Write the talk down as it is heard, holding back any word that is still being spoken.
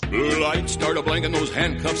Blue lights start a blinking, those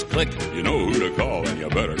handcuffs click. You know who to call, and you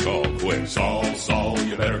better call quick. Saul, Saul,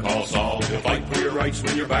 you better call Saul. He'll fight for your rights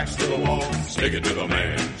when your back's to the wall. Stick it to the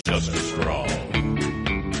man, just as strong.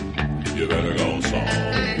 You better call Saul.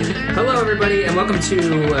 Hello, everybody, and welcome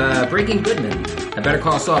to Breaking Goodman, a Better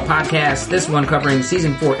Call Saul podcast. This one covering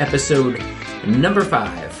Season 4, Episode number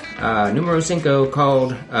 5, numero 5,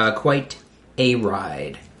 called Quite a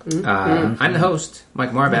Ride. I'm the host,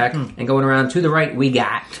 Mike Marbach, and going around to the right, we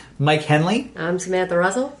got Mike Henley. I'm Samantha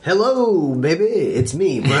Russell. Hello, baby. It's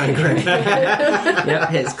me, Brian Gray. Yep,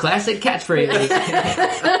 his classic catchphrase.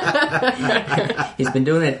 He's been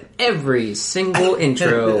doing it every single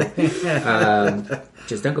intro.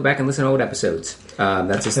 Just don't go back and listen to old episodes.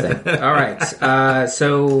 That's his thing. All right.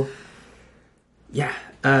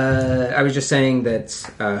 I was just saying that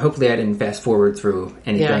hopefully I didn't fast forward through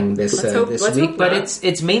anything this week, but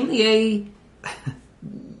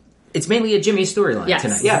it's mainly a Jimmy storyline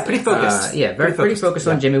tonight. Yeah, pretty focused. Pretty focused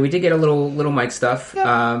on Jimmy. We did get a little Mike stuff,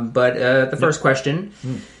 but the first question: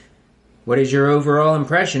 what is your overall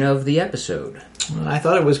impression of the episode? I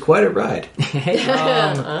thought it was quite a ride.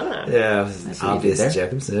 Obvious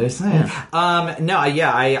joke.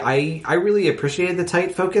 I really appreciated the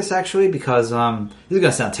tight focus, actually, because this is going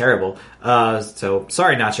to sound terrible. So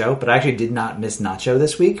sorry, Nacho, but I actually did not miss Nacho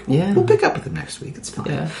this week. Yeah, we'll pick up with him next week. It's fine.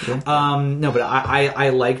 Yeah. But I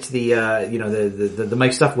liked the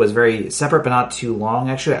Mike stuff was very separate, but not too long.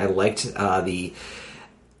 Actually, I liked the.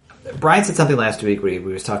 Brian said something last week where he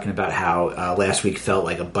was talking about how last week felt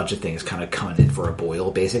like a bunch of things kind of coming in for a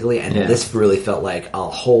boil, basically, and this really felt like a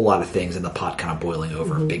whole lot of things in the pot kind of boiling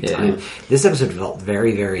over big time. This episode felt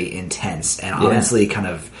very, very intense and honestly kind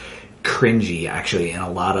of cringy, actually, in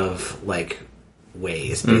a lot of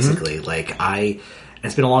ways, basically.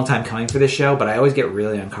 It's been a long time coming for this show, but I always get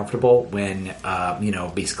really uncomfortable when,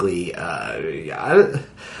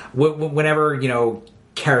 whenever,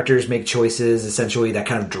 characters make choices essentially that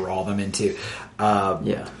kind of draw them into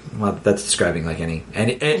well, that's describing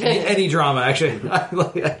any drama, actually.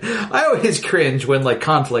 I always cringe when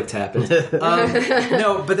conflict happens.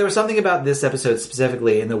 No, but there was something about this episode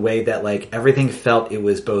specifically in the way that everything felt it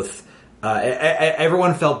was both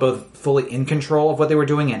everyone felt both fully in control of what they were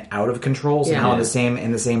doing and out of control somehow in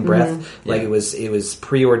the same breath. It was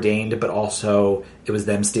preordained, but also it was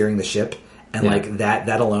them steering the ship, and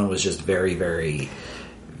that alone was just very, very,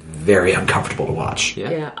 very uncomfortable to watch.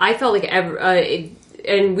 Yeah, I felt like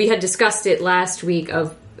and we had discussed it last week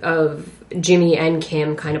of Jimmy and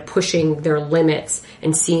Kim kind of pushing their limits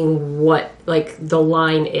and seeing what the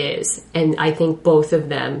line is, and I think both of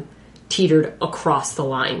them teetered across the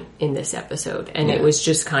line in this episode, and it was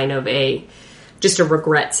just kind of a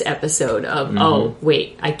regrets episode of oh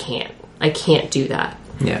wait, I can't do that.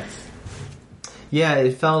 Yeah,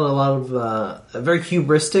 it felt a lot of very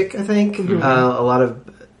hubristic, I think. A lot of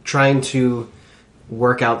trying to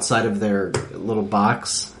work outside of their little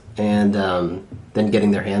box and then getting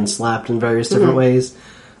their hands slapped in various different ways.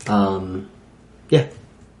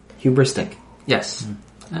 Hubristic. Yes.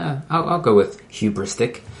 I'll go with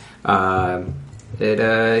hubristic.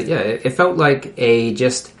 It felt like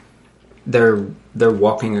they're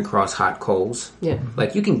walking across hot coals. Yeah.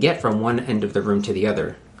 You can get from one end of the room to the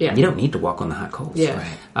other. Yeah. You don't need to walk on the hot coals. Yeah.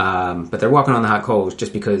 Right. But they're walking on the hot coals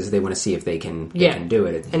just because they want to see if they can do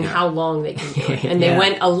it. And how long they can do it. And they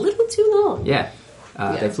went a little too long. Yeah.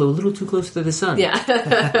 They flew a little too close to the sun.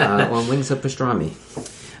 Yeah. On wings of pastrami.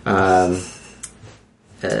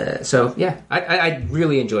 I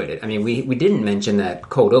really enjoyed it. I mean, we didn't mention that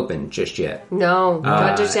cold open just yet. No,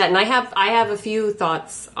 not just yet. And I have a few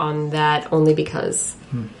thoughts on that only because...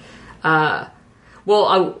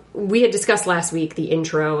 we had discussed last week the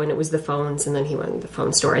intro, and it was the phones, and then he went to the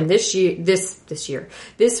phone store. And this week,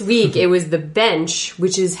 it was the bench,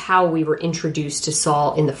 which is how we were introduced to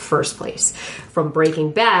Saul in the first place. From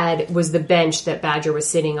Breaking Bad was the bench that Badger was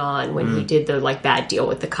sitting on when he did the bad deal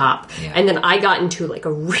with the cop. Yeah. And then I got into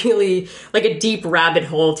a really a deep rabbit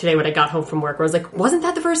hole today when I got home from work, where I was like, wasn't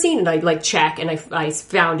that the first scene? And I check, and I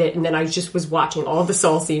found it, and then I just was watching all the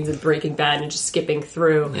Saul scenes in Breaking Bad and just skipping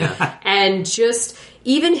through, and just.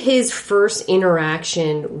 Even his first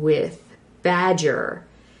interaction with Badger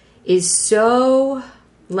is so,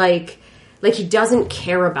 he doesn't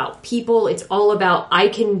care about people. It's all about, I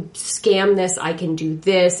can scam this, I can do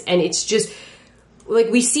this. And it's just,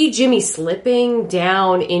 we see Jimmy slipping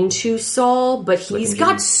down into Saul, but he's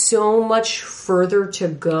got so much further to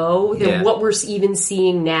go than what we're even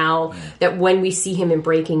seeing now, that when we see him in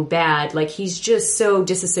Breaking Bad, he's just so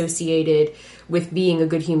disassociated with being a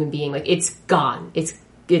good human being. It's gone. It's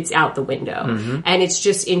out the window. And it's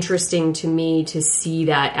just interesting to me to see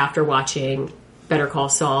that after watching Better Call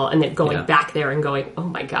Saul, and then going back there and going, oh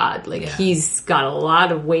my god, like he's got a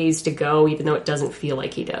lot of ways to go, even though it doesn't feel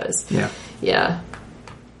like he does. Yeah.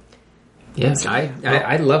 Yes,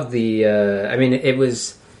 I love the. I mean, it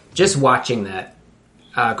was just watching that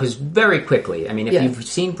because very quickly. I mean, if you've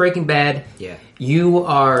seen Breaking Bad, you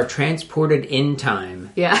are transported in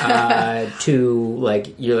time. To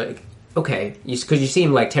like you're like okay, because you see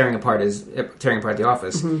him like tearing apart the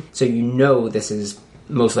office, so you know this is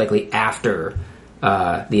most likely after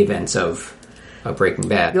the events of Breaking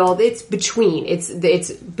Bad. Well, it's between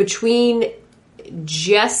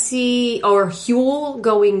Jesse or Huel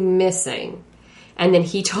going missing, and then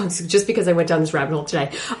he talks. Just because I went down this rabbit hole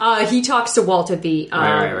today, he talks to Walt at the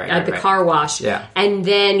car wash, and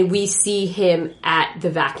then we see him at the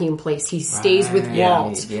vacuum place. He stays with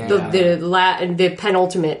Walt. The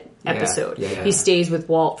penultimate episode. He stays with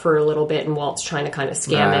Walt for a little bit, and Walt's trying to kind of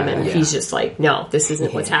scam him, and he's just like, "No, this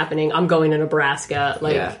isn't what's happening. I'm going to Nebraska."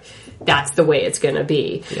 That's the way it's going to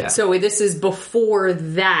be. So this is before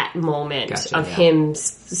that moment of him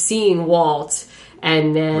seeing Walt,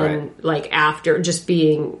 and then like after just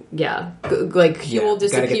being like Huel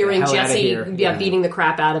disappearing, Jesse beating the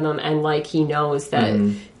crap out of him, and like he knows that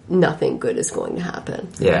nothing good is going to happen.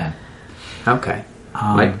 Okay.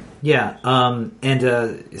 And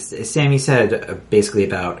Sammy said basically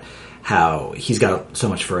about how he's got so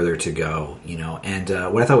much further to go, you know. And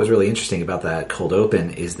what I thought was really interesting about that cold open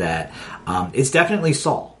is that it's definitely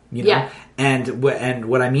Saul, you know. And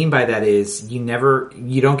what I mean by that is you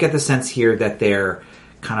don't get the sense here that they're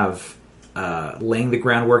kind of laying the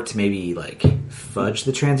groundwork to maybe like fudge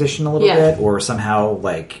the transition a little bit, or somehow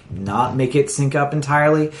like not make it sync up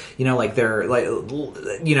entirely. You know, like they're like,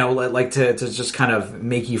 you know, like to just kind of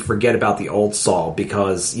make you forget about the old Saul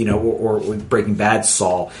because, you know, or Breaking Bad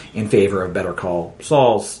Saul in favor of Better Call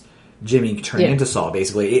Saul's Jimmy turning into Saul.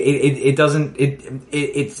 Basically,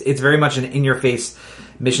 it's very much an in your face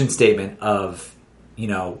mission statement of, you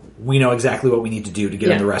know, we know exactly what we need to do to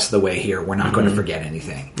get him the rest of the way here. We're not going to forget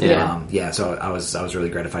anything. So I was really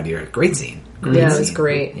gratified to hear it. Great scene. It was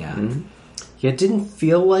great. It didn't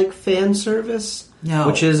feel like fan service. No.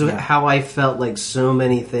 Which is how I felt like so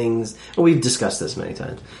many things. Well, we've discussed this many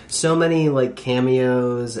times. So many like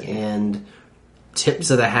cameos and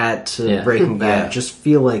tips of the hat to Breaking Bad just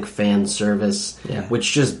feel like fan service,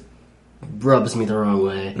 which just rubs me the wrong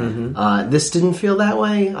way. This didn't feel that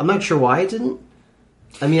way. I'm not sure why it didn't.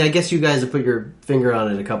 I mean, I guess you guys have put your finger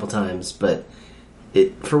on it a couple times, but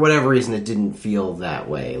for whatever reason, it didn't feel that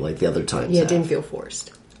way like the other times. It didn't feel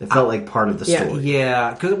forced. It felt like part of the story.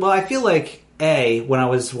 Yeah, because I feel like when I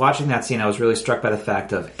was watching that scene, I was really struck by the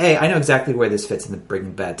fact of I know exactly where this fits in the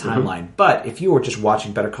Breaking Bad timeline, but if you were just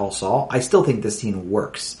watching Better Call Saul, I still think this scene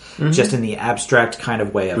works, just in the abstract kind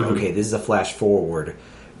of way of okay, this is a flash forward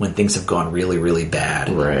when things have gone really, really bad,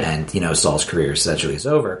 and you know Saul's career essentially is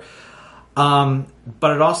over.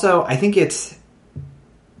 But it also, I think it's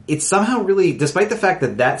somehow really, despite the fact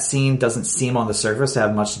that scene doesn't seem on the surface to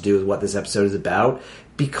have much to do with what this episode is about,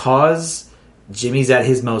 because Jimmy's at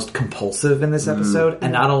his most compulsive in this episode,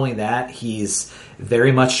 and not only that, he's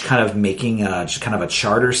very much kind of making kind of a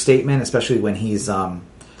charter statement, especially when he's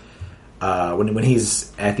when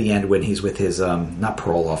he's at the end when he's with his not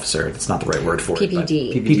parole officer, that's not the right word for PPD. it, but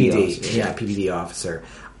PPD, PPD officer.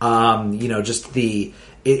 You know, just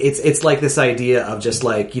it's like this idea of just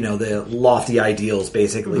like, you know, the lofty ideals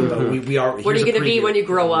basically, but we are. What are you going to be when you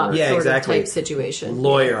grow up? Yeah, sort exactly. of type situation.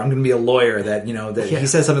 Lawyer. I'm going to be a lawyer that, you know, that he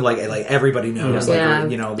says something like everybody knows,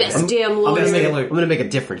 like, you know, best damn lawyer. I'm going to make a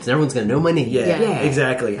difference. Everyone's going to know my name. Yeah,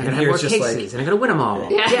 exactly. And here it's just cases, and I'm going to win them all.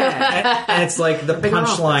 And it's like the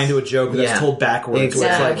punchline to a joke that's told backwards. Exactly.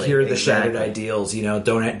 Where it's like, here are the shattered ideals. You know,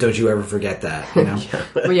 don't you ever forget that. You know.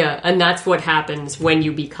 And that's what happens when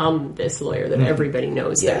you become this lawyer that everybody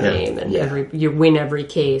knows their name and you win every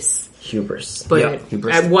case. Hubris. But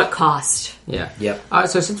at what cost?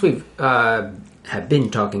 So since we've have been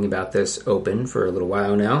talking about this open for a little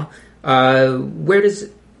while now,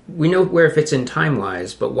 we know where it fits in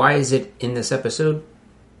time-wise, but why is it in this episode?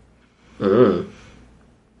 I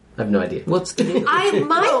have no idea. What's the deal? My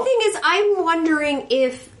thing is, I'm wondering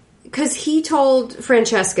if, because he told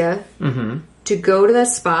Francesca to go to that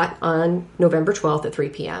spot on November 12th at 3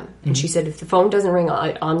 p.m. And she said, if the phone doesn't ring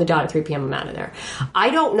on the dot at 3 p.m., I'm out of there.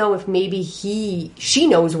 I don't know if maybe she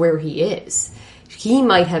knows where he is. He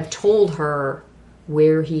might have told her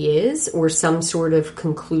where he is, or some sort of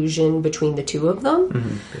conclusion between the two of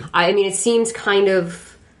them. I mean, it seems kind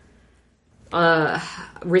of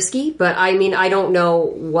risky, but I mean, I don't know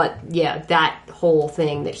what, that whole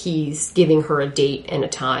thing that he's giving her a date and a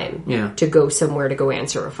time to go somewhere to go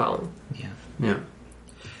answer a phone.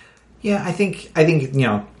 Yeah, I think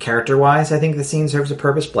character wise, I think the scene serves a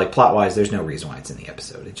purpose. But like plot wise, there's no reason why it's in the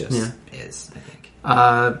episode. It just is. I think.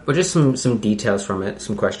 But just some details from it,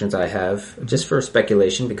 some questions I have, just for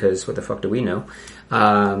speculation, because what the fuck do we know?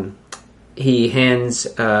 He hands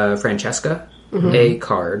Francesca a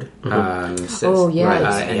card.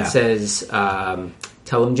 Says,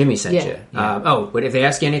 tell him Jimmy sent you. But if they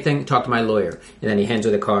ask you anything, talk to my lawyer. And then he hands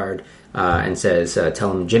her the card and says,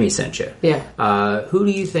 tell him Jimmy sent you. Yeah. Who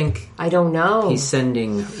do you think? I don't know.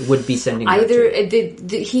 Would be sending her either.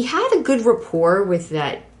 He had a good rapport with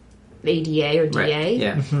that ADA or DA. Right.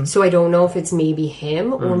 Yeah. So I don't know if it's maybe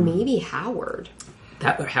him or maybe Howard.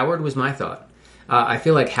 Howard was my thought. I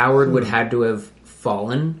feel like Howard would had to have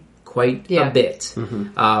fallen quite a bit,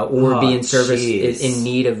 or be in service in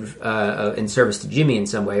need of in service to Jimmy in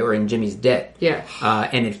some way, or in Jimmy's debt. Yeah,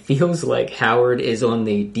 and it feels like Howard is on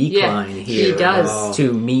the decline here. He does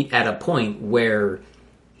to meet at a point where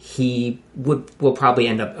he will probably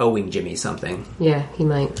end up owing Jimmy something. Yeah, he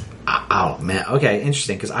might. Oh man, okay,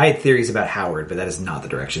 interesting. Because I had theories about Howard, but that is not the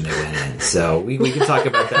direction they went in. So we can talk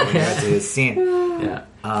about that when we get to this scene. Yeah.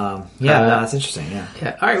 No, that's interesting. Yeah.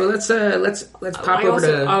 All right. Well, let's pop over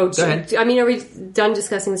to. Oh, go ahead. I mean, are we done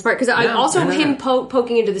discussing this part? Because him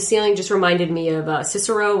poking into the ceiling just reminded me of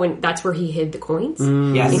Cicero, and that's where he hid the coins.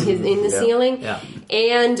 Yes. In the ceiling. Yeah.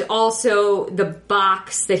 And also the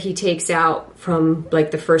box that he takes out from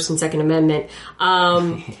like the First and Second Amendment.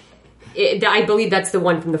 I believe that's the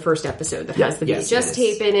one from the first episode that has the VHS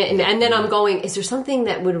tape in it, and then I'm going, is there something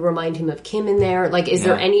that would remind him of Kim in there? Like, is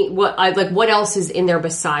there what else is in there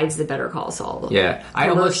besides the Better Call Saul? Yeah, I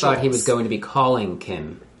almost thought he was going to be calling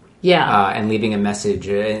Kim. Yeah, and leaving a message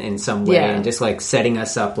in some way, and just like setting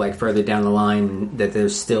us up like further down the line that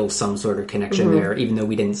there's still some sort of connection there, even though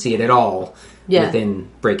we didn't see it at all within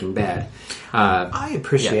Breaking Bad. I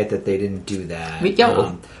appreciate that they didn't do that.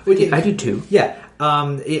 I do too. Yeah.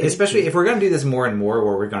 Especially if we're going to do this more and more,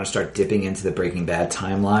 where we're going to start dipping into the Breaking Bad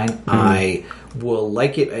timeline, I will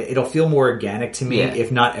like it. It'll feel more organic to me.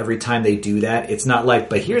 If not every time they do that, it's not like,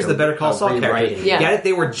 but here's the Better Call Saul character. Yeah. Get it?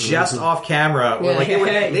 They were just off camera. Or like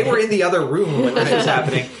they were in the other room when this was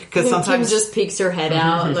happening. Because sometimes Kim just peeks her head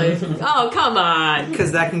out, like, oh come on,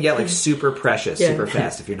 because that can get like super precious, super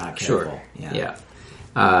fast if you're not careful. Yeah.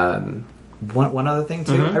 One other thing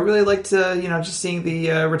too, I really liked just seeing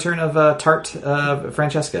the return of Tart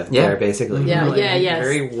Francesca there, basically.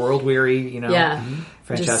 Very world weary,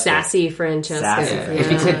 Francesca. Just sassy Francesca.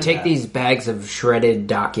 If you could take these bags of shredded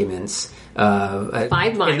documents, 5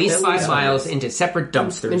 miles, at least 5 miles into separate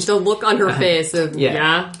dumpsters, and the look on her face of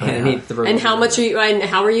and how much are you? And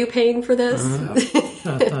how are you paying for this?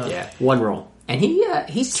 1 roll, and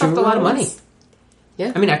he stuffed a lot of money.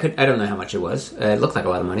 Yeah. I mean, I don't know how much it was. It looked like a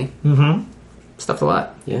lot of money. Mm-hmm. Stuffed a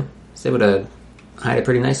lot. Yeah. So they would have hide it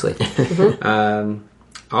pretty nicely.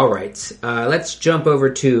 All right. Let's jump over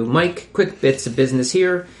to Mike. Quick bits of business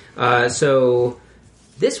here. So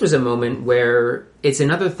this was a moment where it's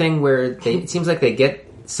another thing where it seems like they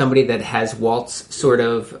get somebody that has Walt's sort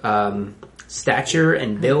of stature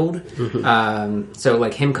and build. So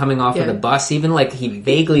like him coming off of the bus, even like he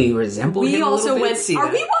vaguely resembled him a little bit.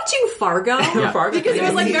 Are we watching Fargo? Because it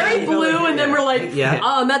was like very blue, and then we're like,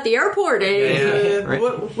 I'm at the airport.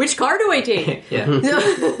 Which car do I take?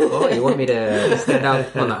 Oh, you want me to stand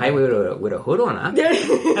out on the highway with a hood on, huh?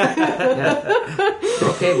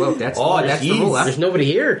 Okay, well, that's the rule. There's nobody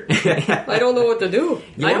here. I don't know what to do.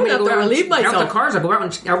 I don't have to relieve myself. Count the cars. I'll go out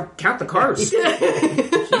and I'll count the cars.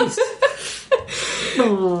 Jeez.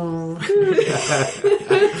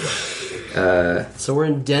 So we're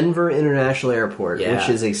in Denver International Airport, which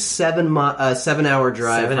is a 7-hour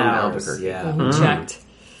drive from Albuquerque. Checked.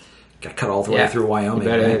 Got cut all the way through Wyoming.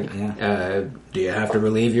 Do you have to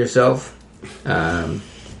relieve yourself?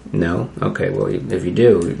 No? Okay, well, if you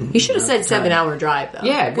do... You should have said 7-hour drive, though.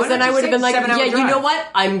 Yeah, because then I would have been like, you know what?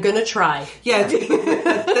 I'm going to try. Yeah,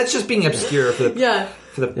 that's just being obscure for the...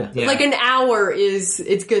 Like an hour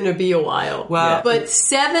it's going to be a while. Well, but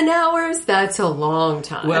 7 hours, that's a long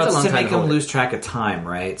time. Well, that's a long to time make him lose track of time,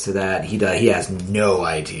 right? So that he has no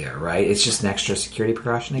idea, right? It's just an extra security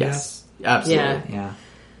precaution, I guess. Absolutely. Yeah.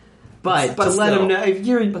 But to let him know, if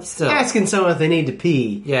you're asking someone if they need to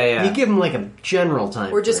pee, you give them like a general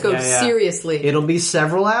time. Or just go seriously. It'll be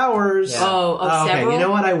several hours. Yeah. Oh, okay. Several? You know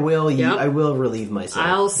what? I will relieve myself.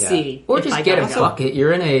 I'll see. Or just get a bucket.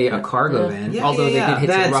 You're in a cargo van. Although they did hit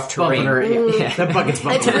some rough terrain. That bucket's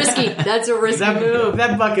bumping. That's risky. That's a risky move.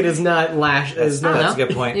 That bucket is not lash. That's a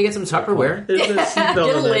good point. You get some Tupperware. Get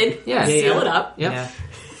a lid. Seal it up. Just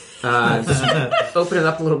open it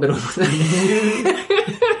up a little bit.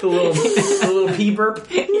 the little pee burp.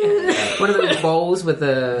 One of those bowls with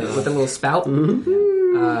a little spout.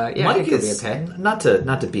 I Mike think he'll is be okay. not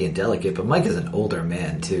to be indelicate, but Mike is an older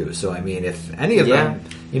man too. So I mean, if any of them,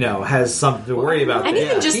 has something to worry about, And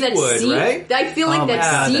even just he that would, seat, right? I feel like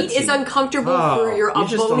that seat is uncomfortable for your you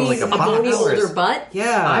just don't bony, like a box. bony older butt.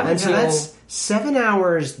 Yeah, And so that's 7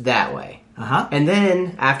 hours that way. Uh-huh. And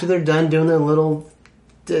then, after they're done doing their little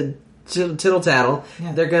tittle-tattle,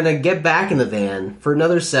 they're going to get back in the van for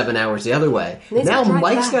another 7 hours the other way. They Now drive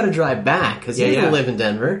Mike's back. got to drive back, because he doesn't live in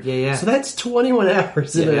Denver. Yeah. So that's 21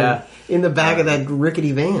 hours in the back of that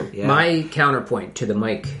rickety van. Yeah. My counterpoint to the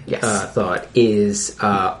Mike Yes. thought is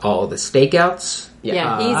all the stakeouts.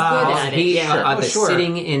 Yeah, he's good at it. He, Yeah. the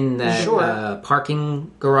sitting in that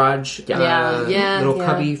parking garage, little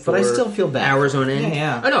cubby for But I still feel bad. hours on end.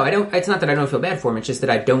 Yeah. Oh no, I don't. It's not that I don't feel bad for him. It's just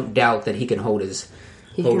that I don't doubt that he can hold his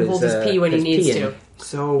He can hold his pee when he needs pee to. in.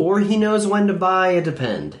 So Or he knows when to buy a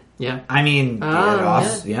Depend. Yeah, I mean,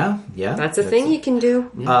 yeah. That's a thing he can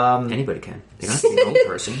do. anybody can. You don't have to be an old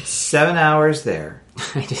person. 7 hours there.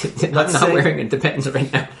 I'm not say- wearing a Depends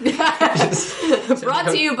right now. Brought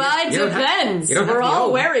to you by you don't have- Depends. you don't have We're to be all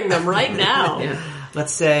old. wearing them right now. Yeah.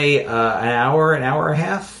 Let's say an hour and a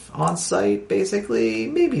half on site, basically,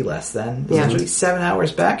 maybe less than. Essentially 7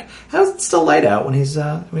 hours back. How's it still light out when he's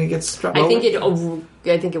when he gets struck? I think it went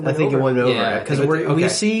I think over. it went over. Yeah, Because okay. we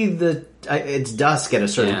see it's dusk at a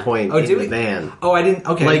certain Yeah. point Oh, in do the we? van. Oh, I didn't.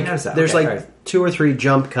 Okay, I Like, didn't notice that. there's Okay, like all right. 2 or 3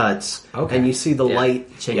 jump cuts, Okay. and you see the light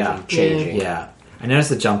Changing. changing. Yeah, I noticed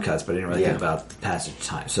the jump cuts, but I didn't really think about the passage of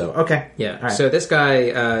time. So okay, Yeah. all right. So this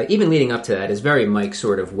guy, even leading up to that, is very Mike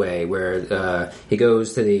sort of way, where he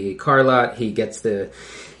goes to the car lot, he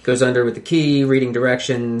goes under with the key, reading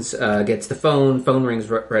directions, gets the phone rings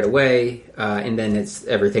right away, and then it's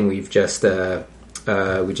everything we just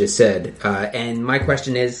said. And my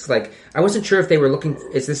question is, like, I wasn't sure if they were looking.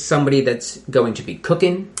 Is this somebody that's going to be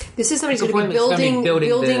cooking? This is somebody who's going to be It's gonna be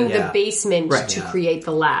building the yeah. basement Right. to Yeah. create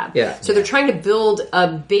the lab. Yeah. So they're trying to build a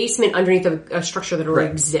basement underneath a structure that already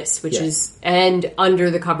Right. exists, which Yeah. is and under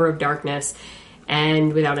the cover of darkness,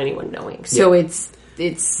 and without anyone knowing. So it's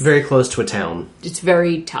Very close to a town.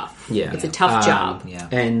 very tough. Yeah. It's a tough job. yeah.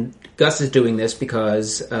 And Gus is doing this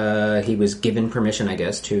because he was given permission, I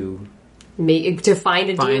guess, to Find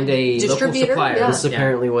a Find a local distributor. supplier. Yeah. This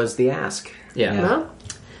apparently was the ask. yeah. Huh?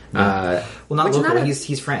 Well, not Which is local. not a-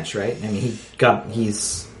 He's French, right? I mean,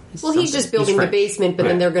 he's. Well, he's just building the French. basement, but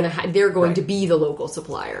then Right. they're going to be the local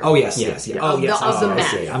supplier. Oh yes, Yeah. yes, yeah. Yeah. Oh Of yes. the- of the I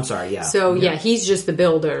map. see. I'm sorry. Yeah. So yeah, he's just the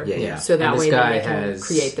builder. Yeah, yeah. So that And way this then guy they can has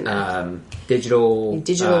create the map.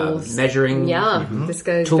 digital measuring. Yeah, this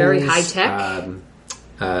guy's tools, very high tech.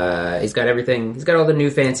 He's got everything. He's got all the new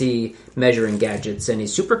fancy measuring gadgets, and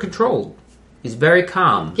he's super controlled. He's very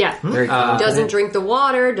calm. Yeah, Very calm. doesn't drink the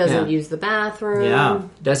water, doesn't Yeah. use the bathroom. Yeah.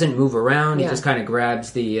 Doesn't move around. Yeah. He just kind of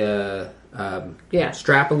grabs the Yeah.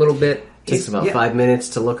 strap a little bit. Takes about Yeah. 5 minutes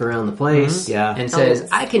to look around the place. yeah. And says, yes.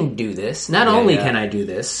 I can do this. Not only yeah. can I do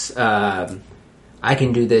this, I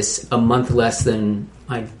can do this a month less than,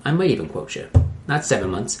 I might even quote you, not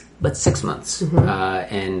 7 months, but 6 months.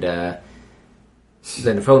 And then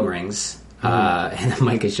the phone rings, and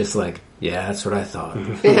Mike is just like, yeah, that's what I thought.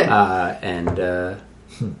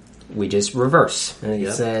 We just reverse. And he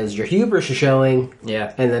says, your hubris is showing.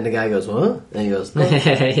 Yeah. And then the guy goes, what? And he goes, no.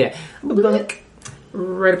 Yeah.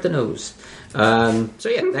 Right up the nose. So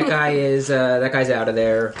yeah, that guy's out of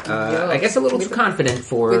there. I guess a little too confident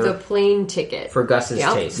With a for plane ticket. Gus's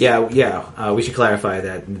Yeah. taste. Yeah. We should clarify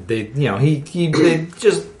that they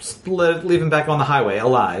just leave him back on the highway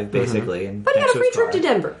alive, basically. And But he got a to free his trip car. to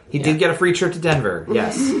Denver. He did get a free trip to Denver.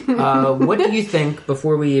 Yes. What do you think,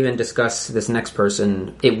 before we even discuss this next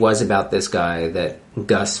person, it was about this guy that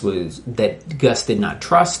Gus did not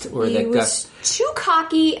trust, or He that was Gus too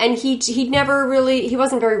cocky, and he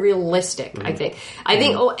wasn't very realistic. I think.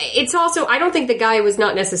 It's also, I don't think the guy was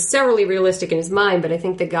not necessarily realistic in his mind, but I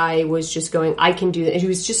think the guy was just going, I can do that. He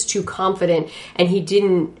was just too confident, and he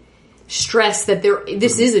didn't stress that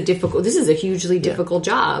this is a hugely difficult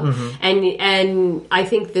job, and I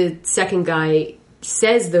think the second guy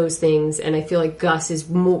says those things, and I feel like Gus is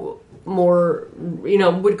more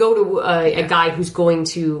would go to a guy who's going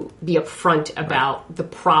to be upfront about the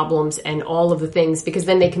problems and all of the things, because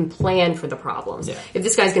then they can plan for the problems. Yeah. If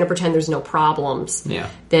this guy's going to pretend there's no problems, Yeah.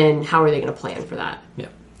 then how are they going to plan for that? yeah.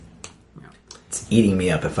 It's eating me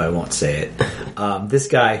up if I won't say it. This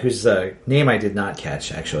guy, whose name I did not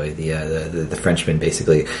catch, actually, the Frenchman,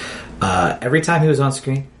 basically, every time he was on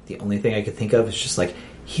screen, the only thing I could think of is just like,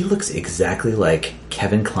 he looks exactly like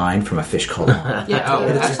Kevin Kline from A Fish Called Wanda. Yeah, oh,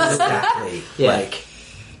 It's just exactly Yeah. like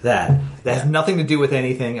that. That has nothing to do with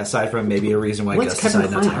anything aside from maybe a reason why What's Gus Kevin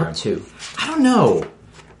decided not to Kline hire up him. to? I don't know.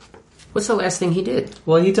 What's the last thing he did?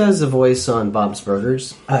 Well, he does a voice on Bob's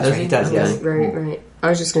Burgers. That's Does right, he? he does, Okay. yes. Right. I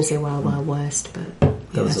was just going to say Wild Wild West, but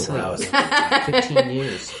That was That's a while. like 15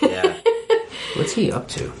 years. Yeah. What's he up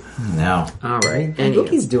to? No. All right. I think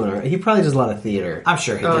he's doing alright. He probably does a lot of theater. I'm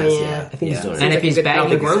sure he Oh, does, yeah. yeah. I think he's doing And it. if he's like a good bagging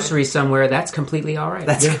outfit. groceries somewhere, that's completely all right.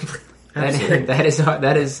 That's that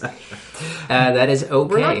is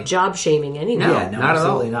okay. we're not job shaming anyone. No, Yeah, no, not at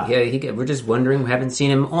all. absolutely not. Yeah, we're just wondering. We haven't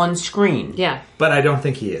seen him on screen. Yeah. But I don't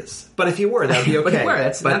think he is. But if he were, that would be okay. But he were.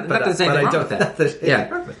 That's not that there's anything wrong with that.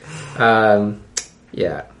 Yeah.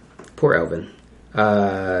 Yeah. Poor Elvin.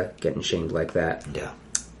 Getting shamed like that. Yeah.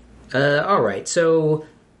 All right. So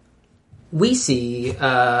we see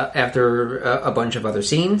after a bunch of other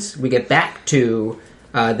scenes, we get back to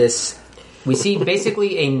this. We see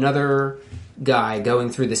basically another guy going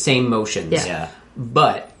through the same motions. Yeah.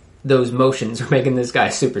 But those motions are making this guy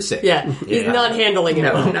super sick. Yeah. He's not handling it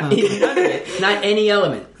No, well. none of it. Not any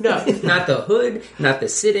element. No. Not the hood, not the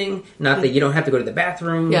sitting, not the you don't have to go to the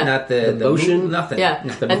bathroom, Yeah. not the motion. move, nothing. Yeah.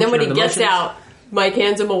 Not the And then motion when or he the gets motions. out, Mike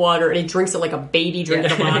hands him a water and he drinks it like a baby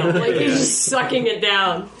drinking a bottle. Like he's just sucking it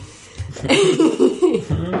down.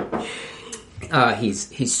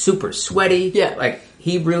 He's super sweaty. Yeah. Like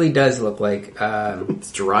he really does look like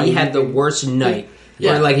It's dry. he had the worst night.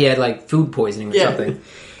 Yeah. Or like he had like food poisoning or Yeah. something.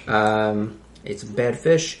 Ate some bad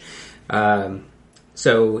fish.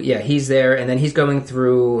 So yeah, he's there, and then he's going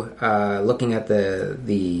through, looking at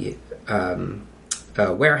the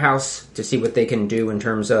warehouse to see what they can do in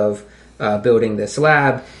terms of building this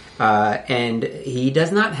lab, and he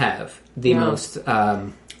does not have the No. most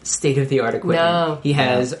state of the art equipment. No. He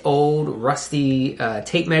has old, rusty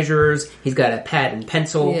tape measures. He's got a pad and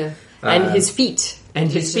pencil. Yeah. And his feet. And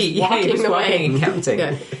his feet, just he was walking walking and away. counting.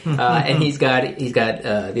 Yeah. And he's got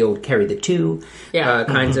the old carry the two Yeah.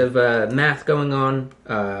 kinds of math going on.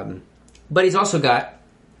 But he's also got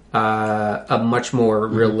a much more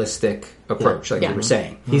realistic approach, like Yeah. you were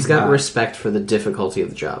saying. He's got respect for the difficulty of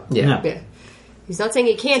the job. Yeah. Yeah. He's not saying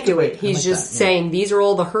he can't do it. He's just saying these are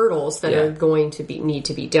all the hurdles that Yeah. are going to need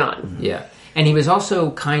to be done. Yeah. And he was also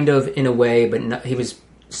kind of, in a way, but not, he was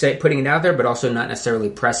putting it out there, but also not necessarily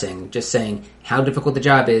pressing, just saying how difficult the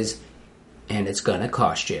job is, and it's gonna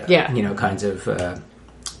cost you. Yeah. Kinds of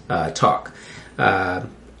talk.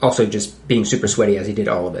 Also, just being super sweaty as he did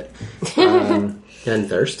all of it. And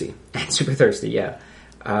thirsty. And super thirsty, yeah.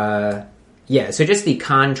 So just the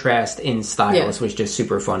contrast in styles was just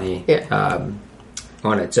super funny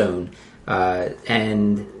on its own.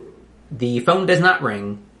 And the phone does not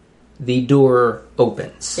ring. The door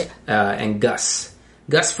opens. And Gus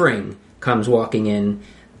Fring comes walking in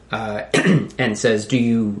and says, Do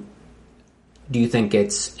you think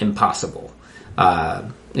it's impossible?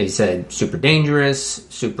 He said super dangerous,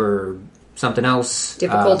 super something else.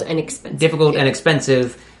 Difficult and expensive. Difficult and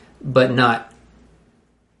expensive, but not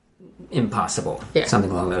impossible. Yeah.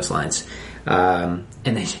 Something along those lines. And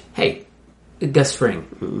then, hey, Gus Fring,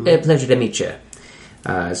 pleasure to meet you.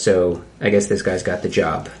 So I guess this guy's got the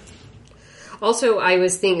job. Also, I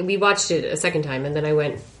was thinking, we watched it a second time, and then I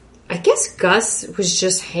went, I guess Gus was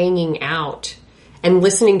just hanging out and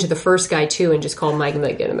listening to the first guy too, and just called Mike and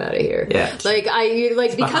like, get him out of here. Yeah. Because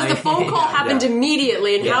the phone call happened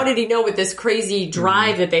immediately, and how did he know with this crazy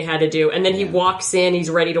drive that they had to do? And then he walks in,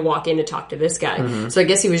 he's ready to walk in to talk to this guy. So I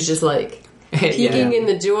guess he was just like peeking in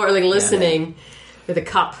the door, like listening with a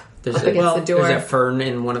cup up against the door. There's a fern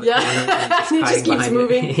in one of the corners. And He just hiding keeps behind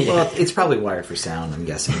moving. it. Well, it's probably wired for sound, I'm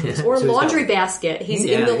guessing. Or So he's laundry got- basket. He's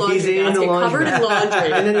Yeah. in the laundry He's in the basket, laundry covered in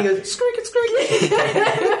laundry. And then he goes, squeak it, squeak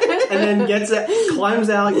it. And then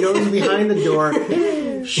climbs out, goes behind the door,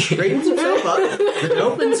 straightens himself up, and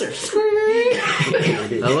opens her.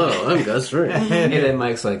 Hello, I'm Gus Fring. And then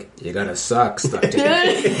Mike's like, you got a sock stuck to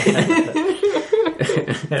it.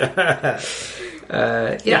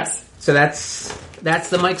 Yes. So that's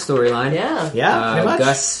the Mike storyline. Yeah. Yeah, pretty much.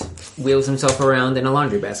 Gus wheels himself around in a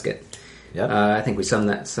laundry basket. Yep. I think we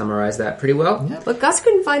summarized that pretty well. Yep. But Gus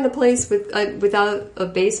couldn't find the place without a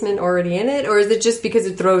basement already in it? Or is it just because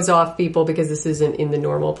it throws off people because this isn't in the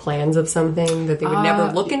normal plans of something that they would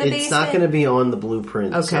never look in a basement? It's not going to be on the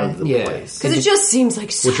blueprints Okay. of the Yeah. place. Because it just seems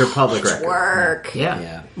like so Which are public much record. work.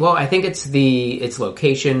 Yeah. Well, I think it's its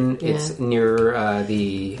location. It's near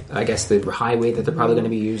the highway that they're probably going to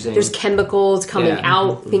be using. There's chemicals coming Yeah.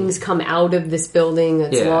 out. Things come out of this building.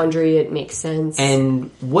 It's Yeah. laundry. It makes sense. And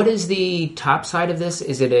what is the top side of this?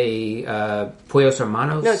 Is it a Pollos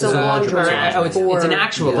Hermanos? No, it's a laundromat. Oh, it's an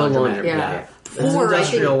actual Yeah. laundromat. Yeah. for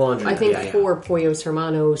industrial laundry. I think Yeah. for Pollos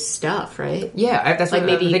Hermanos stuff, right? Yeah, that's Like what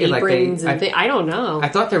maybe I'm thinking, aprons like and I don't know. I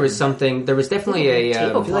thought there was something. There was definitely a.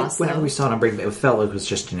 Table I feel like cloths, whenever though. we saw it on Breaking Bad, it felt like it was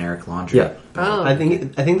just generic laundry. Yeah. Oh. I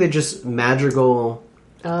think they just Madrigal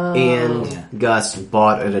and Gus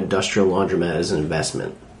bought an industrial laundromat as an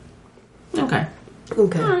investment. Okay.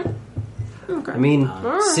 Okay. Okay. I mean,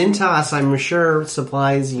 Cintas, I'm sure,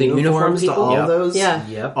 supplies uniform uniforms to people? all Yep. those. Yeah.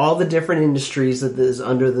 Yep. All the different industries that is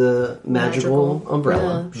under the Madrigal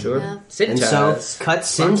umbrella. Sure. Yeah. And so, Cintas. cut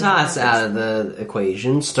Cintas out of the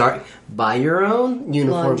equation. Buy your own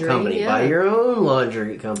uniform Laundry, company. yeah. Buy your own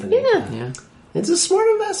laundry company. Yeah. Yeah. It's a smart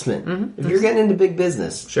investment if you're getting into big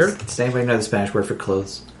business. Sure. Does anybody know the Spanish word for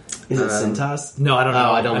clothes? Is it Cintas? No, I don't know.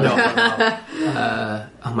 Oh, I don't know.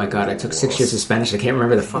 Oh my god! I took 6 years of Spanish. I can't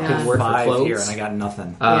remember the fucking Yeah. word for 5 clothes. here, and I got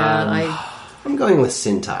nothing. Yeah, I'm going with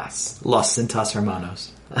Cintas. Los Cintas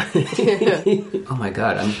Hermanos. Oh my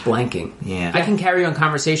god! I'm blanking. Yeah. I can carry on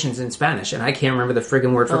conversations in Spanish, and I can't remember the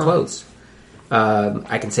friggin' word for clothes.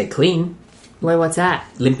 I can say clean, Well, what's that?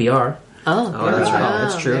 limpiar. Oh, that's right.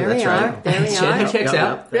 That's true. There That's we right. are. There we That are. checks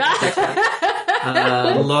out.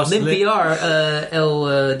 Los Limpiar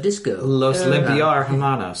el disco. Limpiar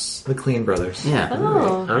Hermanos. The Clean Brothers. Yeah.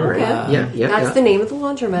 Oh, okay. Yeah. That's the name of the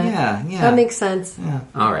laundromat. Yeah, yeah. That makes sense.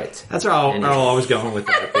 All right. That's where I'm always going with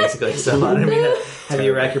that, basically. So I didn't mean to have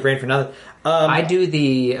you rack your brain for nothing. I do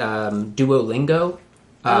the Duolingo.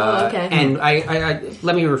 Oh, okay. And I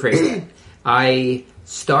let me rephrase that. I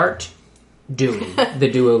start doing the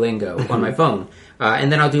Duolingo on my phone.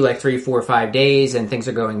 And then I'll do like 3, 4, 5 days and things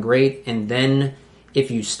are going great. And then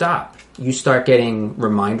if you stop, you start getting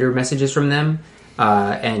reminder messages from them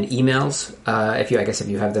and emails if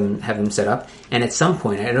you have them set up. And at some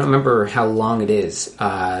point, I don't remember how long it is.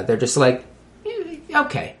 They're just like,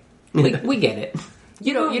 okay, we get it.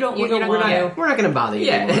 You don't want to. We're not going to bother you.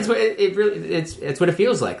 Yeah, anymore. that's what it really. It's what it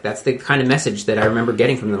feels like. That's the kind of message that I remember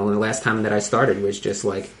getting from them the last time that I started was just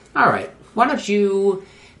like, all right, why don't you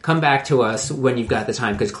come back to us when you've got the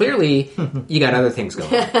time? Because clearly you got other things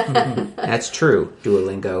going on. That's true,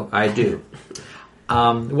 Duolingo. I do.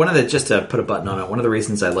 One of the, just to put a button on it, one of the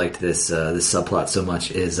reasons I liked this subplot so much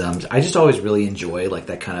is I just always really enjoy like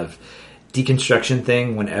that kind of deconstruction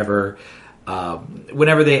thing whenever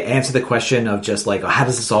they answer the question of just like, oh, how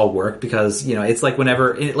does this all work? Because it's like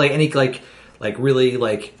whenever any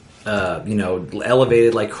really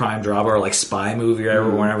elevated like crime drama or like spy movie or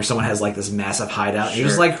whatever, whenever someone has like this massive hideout, and you're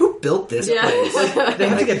just like, who built this place? Like, they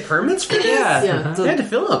had to get permits for this? Yeah. They had to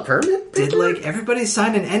fill out a permit? Did like everybody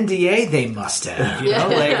sign an NDA? They must have,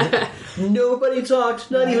 like Nobody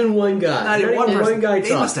talked, not even one guy. not even one person. guy They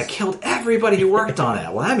talked. must have killed everybody who worked on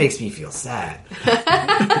it. Well, that makes me feel sad.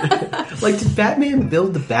 Like, did Batman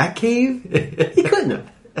build the Batcave? He couldn't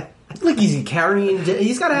have. Like, he's carrying...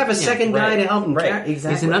 He's got to have a second guy to help him. Right,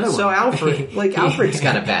 Exactly. He's another So one. Alfred... Like, Alfred's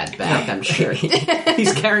got a bad back, I'm sure.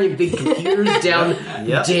 He's carrying big computers down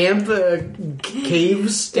damp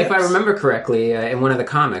cave steps. If I remember correctly, in one of the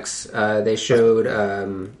comics, they showed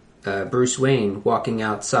Bruce Wayne walking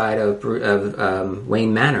outside of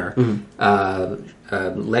Wayne Manor,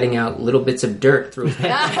 letting out little bits of dirt through his head.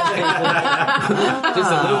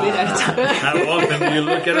 Just a little bit at a time. How often do you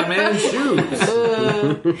look at a man's shoes?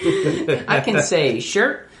 I can say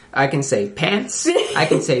shirt, I can say pants, I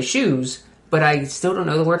can say shoes, but I still don't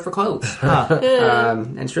know the word for clothes.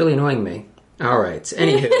 And it's really annoying me. All right.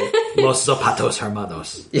 Anywho. Los Zapatos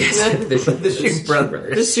Hermanos. Yes, the Shoe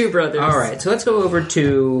Brothers. The Shoe Brothers. All right, so let's go over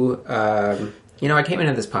to, I came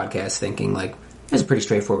into this podcast thinking, like, this is a pretty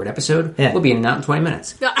straightforward episode. Yeah. We'll be in and out in 20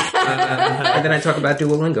 minutes. And then I talk about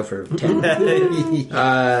Duolingo for 10 minutes.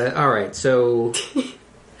 All right, so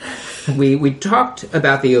we talked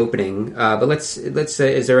about the opening, but let's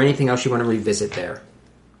is there anything else you want to revisit there?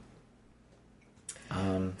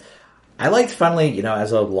 I liked finally,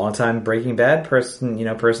 as a longtime Breaking Bad person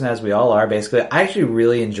as we all are, basically, I actually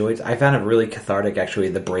really enjoyed, I found it really cathartic, actually,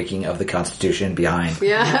 the breaking of the Constitution behind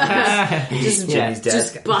Yeah. Jimmy's desk.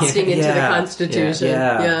 Just busting into the Constitution.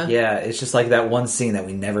 Yeah. It's just like that one scene that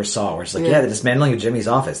we never saw, where it's like, the dismantling of Jimmy's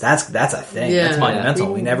office, that's a thing. Yeah. That's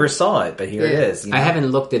monumental. We never saw it, but here it is. I haven't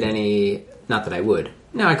looked at any, not that I would.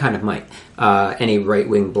 No, I kind of might. Any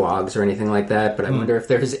right-wing blogs or anything like that, but I wonder if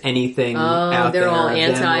there's anything out there. they're all of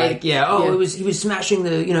them, anti- like, he was smashing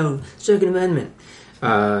the, Second Amendment.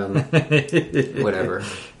 Whatever.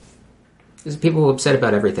 There's people upset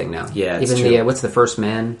about everything now. Yeah, it's even true. the what's the First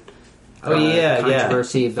Man?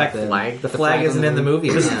 Controversy about the flag. The flag isn't in the movie.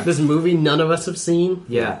 This movie none of us have seen.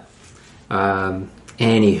 Yeah.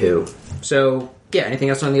 Anywho, so anything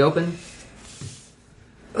else on the open?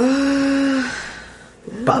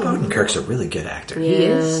 Bob Odenkirk's a really good actor. He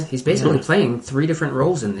is. He's basically playing 3 different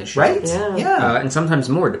roles in this show. Right? Yeah. And sometimes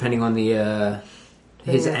more, depending on the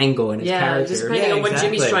his angle and his character. Just depending on what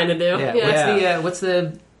Jimmy's trying to do. Yeah. What's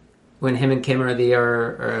the when him and Kim are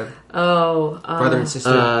brother and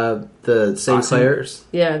sister? The St. Clairs.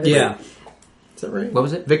 Yeah. Is that right? What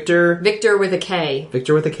was it? Victor with a K.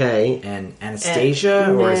 Victor with a K. And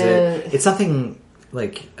Anastasia, or is it? It's something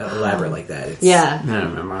like elaborate like that. It's, I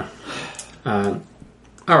don't remember.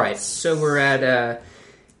 All right, so we're at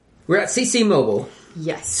CC Mobile.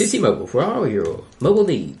 Yes. CC Mobile for all your mobile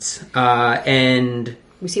needs, and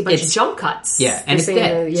we see a bunch of jump cuts. Yeah, and it's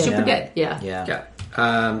dead. Super dead.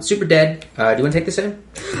 Yeah. Super dead. Do you want to take this in?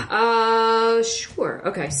 Sure.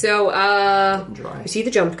 Okay, so we see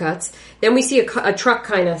the jump cuts. Then we see a truck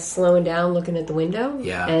kind of slowing down, looking at the window.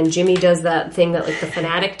 Yeah. And Jimmy does that thing that like the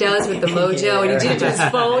fanatic does with the mojo, and he just does his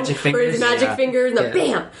phone or his magic fingers, and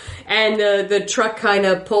bam! And the truck kind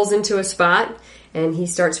of pulls into a spot. And he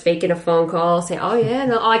starts faking a phone call, saying,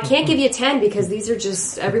 I can't give you 10 because these are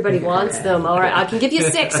just, everybody wants them. All right, I can give you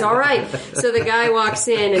 6. All right. So the guy walks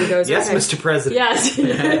in and goes, yes, Mr. President.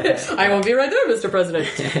 Yes. I will be right there, Mr.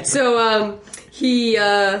 President. So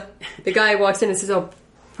the guy walks in and says,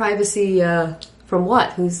 privacy from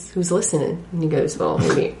what? Who's listening? And he goes, well,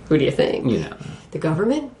 who do you think? The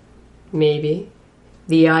government? Maybe.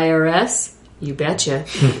 The IRS? You betcha.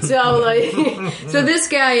 So this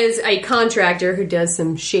guy is a contractor who does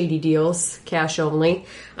some shady deals, cash only,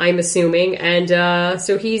 I'm assuming. And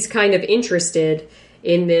so he's kind of interested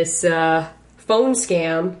in this phone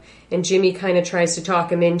scam. And Jimmy kind of tries to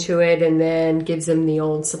talk him into it and then gives him the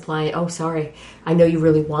old supply. Oh, sorry. I know you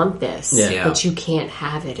really want this, but you can't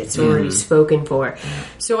have it. It's already spoken for.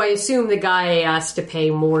 So I assume the guy asked to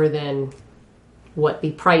pay more than what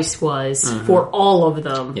the price was for all of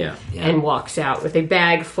them and walks out with a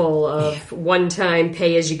bag full of one-time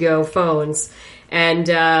pay-as-you-go phones. And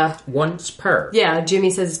once per. Yeah, Jimmy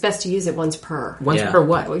says it's best to use it once per. Once per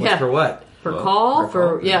what? Once per what? Per call?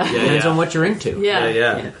 Depends on what you're into.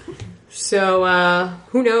 Yeah. So,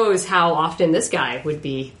 who knows how often this guy would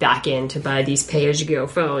be back in to buy these pay-as-you-go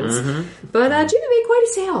phones. But Jimmy made quite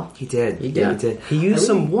a sale. He did. He used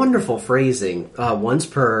some wonderful phrasing. Once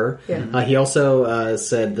per. Yeah. He also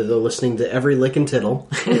said that they're listening to every lick and tittle.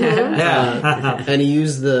 And he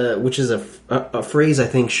used which is a phrase I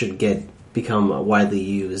think should become widely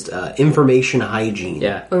used, information hygiene.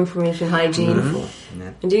 Yeah. Information hygiene.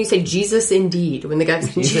 And didn't you say Jesus indeed when the guy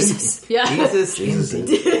said Jesus? Jesus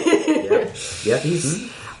indeed. Yep.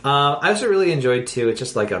 I also really enjoyed too. It's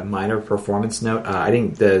just like a minor performance note. I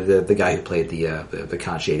think the guy who played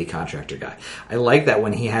the shady contractor guy. I like that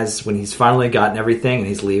when he's finally gotten everything and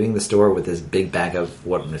he's leaving the store with his big bag of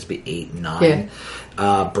what must be 8, 9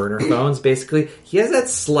 burner phones. Basically, he has that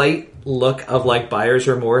slight look of like buyer's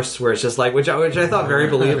remorse, where it's just like which I thought very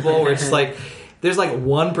believable. Where it's just like. There's like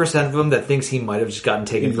 1% of them that thinks he might have just gotten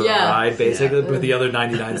taken for a ride, basically, but the other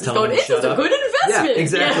 99 is telling him to shut up. It's a good investment. Yeah,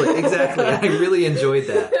 exactly. I really enjoyed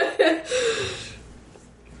that.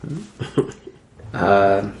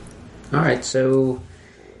 All right, so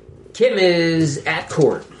Kim is at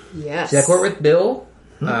court. Yes. She's at court with Bill,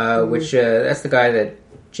 which that's the guy that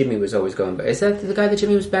Jimmy was always going by. Is that the guy that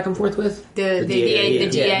Jimmy was back and forth with? The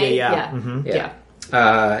DA? Yeah.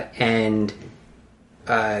 And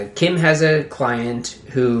Kim has a client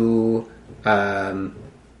who, what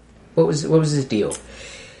was his deal?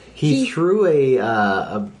 He threw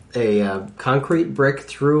a concrete brick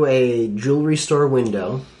through a jewelry store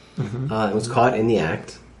window. It was caught in the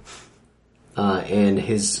act, and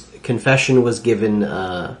his confession was given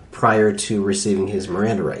prior to receiving his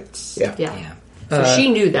Miranda rights. Yeah. So she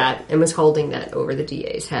knew that and was holding that over the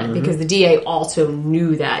DA's head because the DA also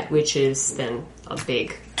knew that, which is then a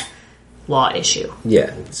big law issue.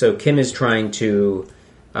 Yeah. So Kim is trying to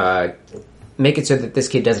make it so that this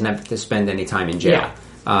kid doesn't have to spend any time in jail.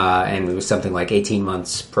 Yeah. And it was something like 18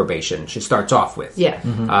 months probation. She starts off with. Yeah.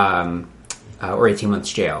 Or 18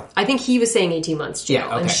 months jail. I think he was saying 18 months jail,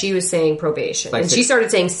 Yeah, okay. and she was saying probation. Like and she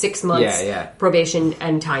started saying 6 months Yeah. probation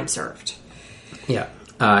and time served. Yeah.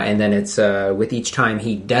 And then it's with each time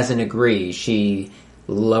he doesn't agree, she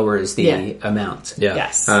lowers the amount. Yeah.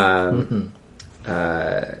 Yes.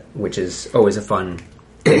 Which is always a fun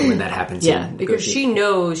thing when that happens. Because she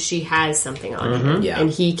knows she has something on him, Yeah.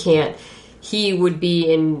 and he would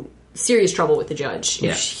be in serious trouble with the judge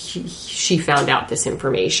if she found out this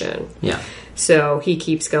information. Yeah. So he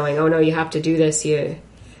keeps going, oh no, you have to do this.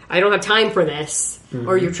 I don't have time for this.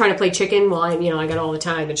 Or you're trying to play chicken? Well, I got all the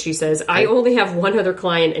time. And she says, I only have one other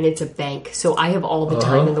client and it's a bank. So I have all the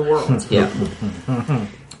time in the world. Yeah.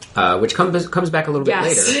 which comes back a little bit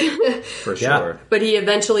later, for sure. But he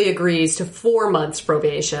eventually agrees to 4 months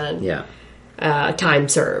probation. Yeah. Time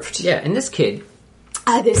served. Yeah, and this kid...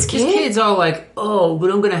 This kid's all like, oh,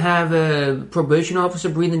 but I'm going to have a probation officer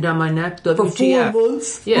breathing down my neck. For 4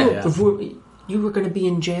 months? Yeah. You were going to be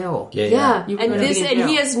in jail. Yeah. And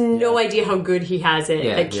he has no idea how good he has it.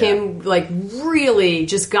 Yeah, that Kim, really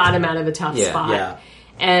just got him out of a tough spot. Yeah.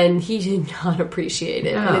 And he did not appreciate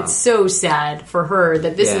it. No. And it's so sad for her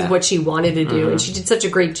that this is what she wanted to do. And she did such a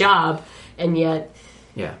great job. And yet,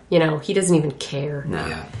 he doesn't even care. No.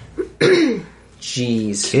 Yeah.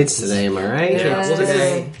 Jeez. Kids today, am I right? Yeah.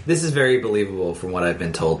 Well, this is very believable from what I've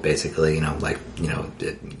been told, basically, in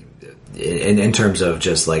terms of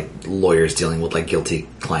just like lawyers dealing with like guilty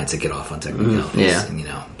clients that get off on technicalities.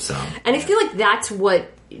 And, so. And I feel like that's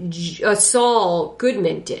what Saul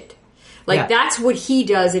Goodman did. That's what he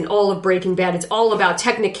does in all of Breaking Bad. It's all about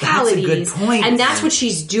technicalities. That's a good point. And that's what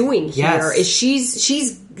she's doing here. Is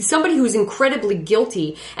she's somebody who's incredibly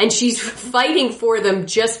guilty, and she's fighting for them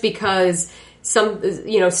just because some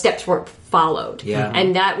steps weren't followed. Yeah.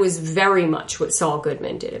 And that was very much what Saul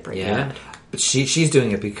Goodman did at Breaking Bad. But she's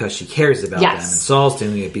doing it because she cares about them, and Saul's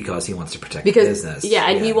doing it because he wants to protect the business. Yeah,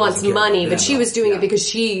 and he wants money, but she was doing it because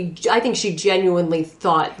I think she genuinely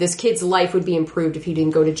thought this kid's life would be improved if he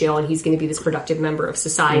didn't go to jail and he's going to be this productive member of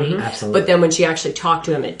society. Absolutely. But then when she actually talked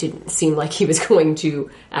to him, it didn't seem like he was going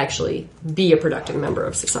to actually be a productive member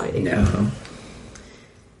of society.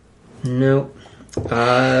 No.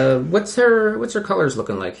 What's her colors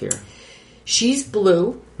looking like here? She's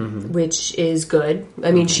blue, which is good.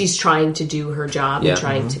 I mean, she's trying to do her job and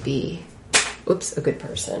trying to be, a good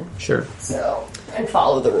person. Sure. So, and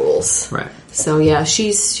follow the rules. Right. So, yeah,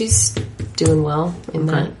 she's doing well in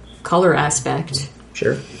that color aspect.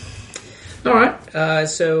 Sure. All right.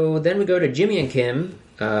 So then we go to Jimmy and Kim,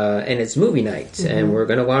 and it's movie night, and we're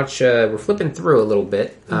going to watch. We're flipping through a little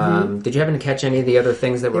bit. Did you happen to catch any of the other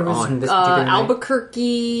things that were on this particular night?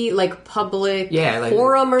 Albuquerque, public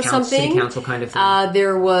forum or something. City council kind of thing.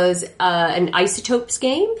 There was an Isotopes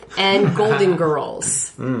game and Golden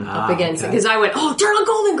Girls up against it. Because I went, turn on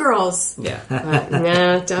Golden Girls! Yeah.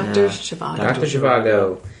 Nah, Dr. Zhivago. Dr.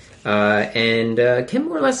 Zhivago. And Kim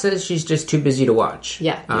more or less says she's just too busy to watch.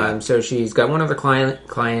 Yeah. So she's got one other client,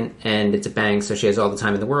 and it's a bank, so she has all the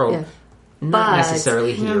time in the world. Yeah. Not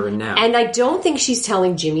necessarily here and now. And I don't think she's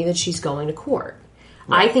telling Jimmy that she's going to court.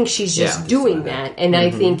 Right. I think she's just doing that. And I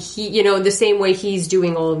think he, the same way he's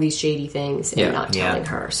doing all of these shady things and not telling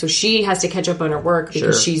her. So she has to catch up on her work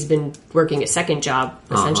because she's been working a second job,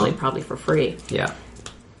 essentially, probably for free. Yeah.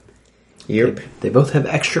 Yep. They both have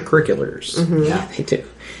extracurriculars. Yeah, they do.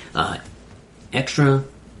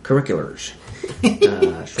 Extracurriculars.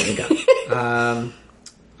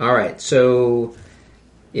 All right, so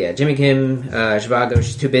Jimmy Kim, Zhivago,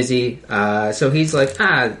 she's too busy. So he's like,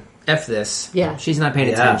 F this. Yeah. She's not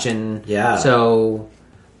paying attention. Yeah. So,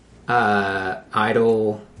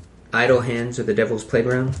 idle hands are the devil's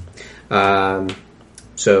playground.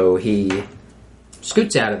 So he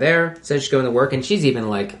scoots out of there, says she's going to work, and she's even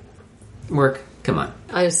like, work? Come on.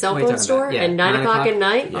 At a cell phone store at 9 o'clock at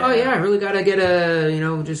night? Yeah. Oh, yeah, I really got to get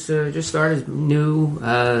just started new.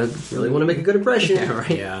 Really want to make a good impression. Yeah, right.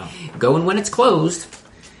 Yeah. Going when it's closed.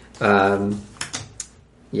 So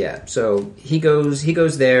he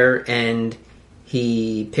goes there and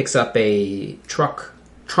he picks up a trunk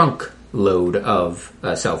load of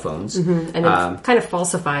cell phones. And it kind of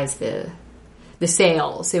falsifies the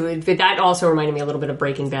sales. That also reminded me a little bit of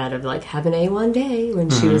Breaking Bad, of having a one day when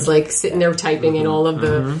she was sitting there typing in all of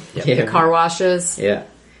the car washes. Yeah.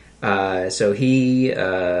 So he,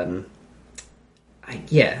 I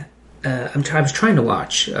was trying to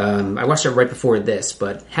watch. I watched it right before this,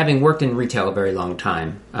 but having worked in retail a very long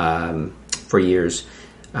time, for years,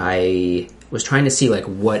 I was trying to see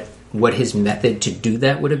what his method to do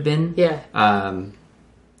that would have been. Yeah.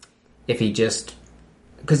 If he just,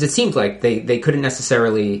 because it seems like they couldn't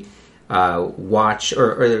necessarily watch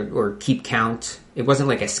or keep count. It wasn't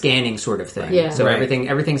like a scanning sort of thing. Yeah. So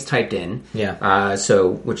everything's typed in. Yeah.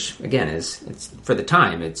 Which again it's for the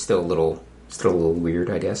time it's still a little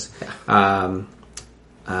weird, I guess. Yeah.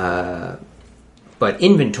 But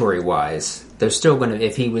inventory wise, they're still going to,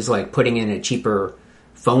 if he was putting in a cheaper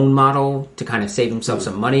phone model to kind of save himself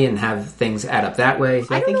some money and have things add up that way.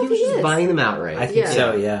 I think he was just buying them outright. I think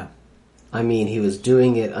so, yeah. I mean, he was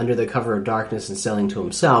doing it under the cover of darkness and selling to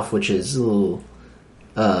himself, which is a little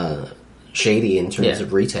shady in terms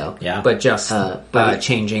of retail. Yeah, but just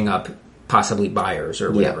changing up possibly buyers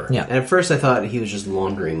or whatever. Yeah. And at first I thought he was just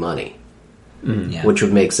laundering money, which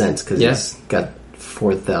would make sense because he's got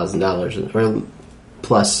 $4,000 or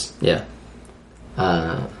plus. Yeah.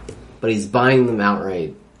 But but he's buying them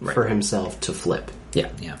outright for himself to flip Yeah.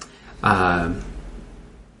 Yeah.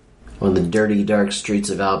 on the dirty, dark streets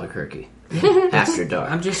of Albuquerque after dark.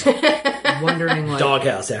 I'm just wondering, like,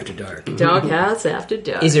 Doghouse After Dark. Doghouse After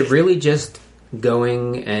Dark. is it really just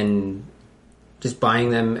going and just buying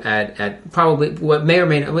them at probably what may or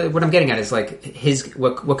may not, what I'm getting at is like his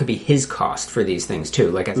what could be his cost for these things too?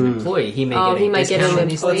 Like as an employee, he may get he might get an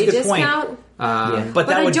these employee that's a good point. discount. But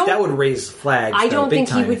I that don't- would raise flags. I though, don't big think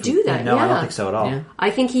he time would if do that, No, I yeah. don't think so at all. Yeah. I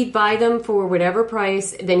think he'd buy them for whatever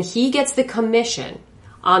price, then he gets the commission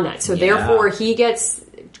on that. So therefore, he gets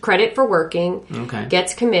credit for working, Okay.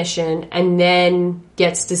 gets commission, and then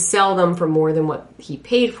gets to sell them for more than what he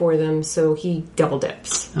paid for them, so he double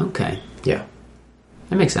dips. Okay, Yeah.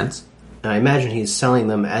 that makes sense. And I imagine he's selling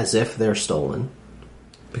them as if they're stolen.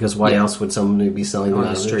 Because why else would somebody be selling them On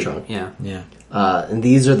out the of their street, trunk? yeah. Yeah. And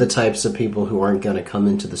these are the types of people who aren't going to come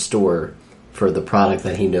into the store for the product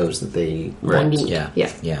that he knows that they want. Need. Yeah. Yeah.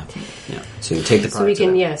 Yeah. So you take the So we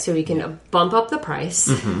product. can bump up the price,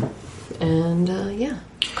 and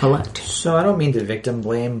Collect. So I don't mean to victim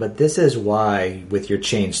blame, but this is why with your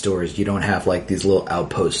chain stores you don't have like these little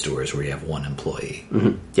outpost stores where you have one employee.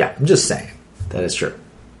 Yeah, I'm just saying. that is true.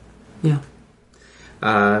 Yeah.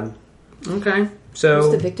 Okay. who's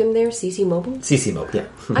So the victim there? CC Mobile. CC Mobile. Yeah.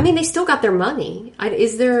 I mean, they still got their money.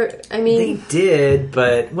 Is there? I mean, They did,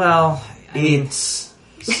 but well, I mean, It's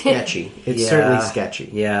sketchy. It's Yeah. certainly sketchy.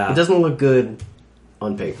 Yeah. It doesn't look good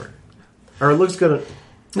on paper. Or it looks good on...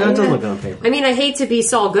 No, it doesn't look good on paper. I mean, I hate to be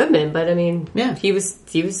Saul Goodman, but I mean, Yeah. he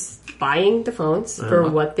was buying the phones for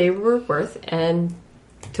what they were worth and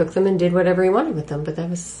took them and did whatever he wanted with them. But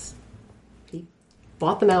he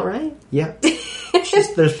bought them outright. Yeah. It's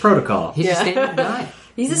just, there's protocol. he's a standard guy.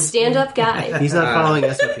 He's a stand-up guy. He's not following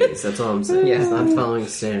SOPs. That's all I'm saying. Yeah. He's not following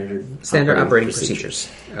standard Operating procedures.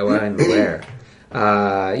 Oh, I'm aware.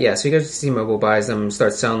 So he goes to T-Mobile, buys them,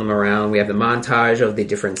 starts selling them around. We have the montage of the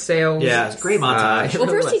different sales. yeah, it's a great montage. Well,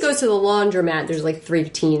 first he goes to the laundromat. There's like 3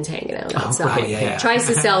 teens hanging out outside. right, yeah. Tries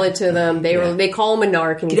to sell it to them. They call him a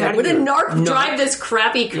narc, and he's like, outta "Would a here, narc drive this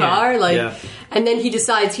crappy car?" Yeah. And then he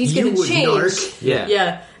decides he's You going to would, change. narc. Yeah.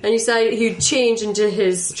 Yeah, and he decided he'd change into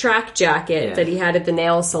his track jacket Yeah. that he had at the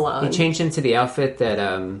nail salon. He changed into the outfit that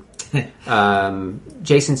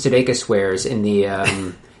Jason Sudeikis wears in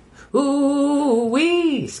the Ooh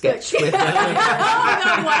Wee sketch with Oh,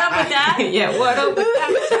 no, what up with that? yeah, what up with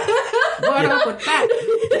that? What up with that?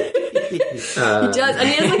 He does, and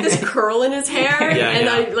he has like this curl in his hair, and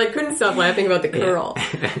yeah. I couldn't stop laughing about the curl.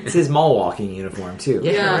 It's his mall walking uniform too.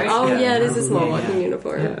 Yeah. right? Oh, Yeah. yeah. It is a small walking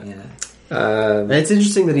uniform. Yeah. And it's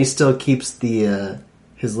interesting that he still keeps the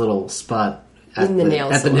his little spot at In the nail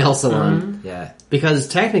at the salon. nail salon. Yeah. Because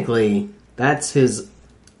technically, that's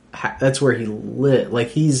where he live. Like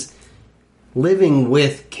he's living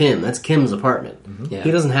with Kim. That's Kim's apartment. Yeah.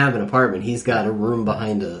 He doesn't have an apartment. He's got a room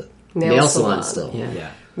behind a Nail salon salon. still. Yeah.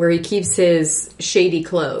 Yeah. Where he keeps his shady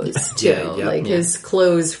clothes too, Yeah, his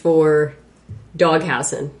clothes for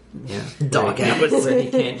doghousing. Yeah. Dog Where he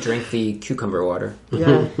can't drink the cucumber water.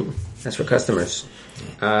 Yeah, That's for customers.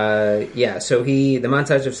 So the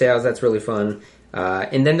montage of sales, that's really fun.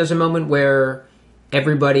 And then there's a moment where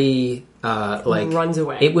everybody runs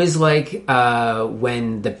away. It was like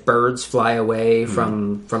when the birds fly away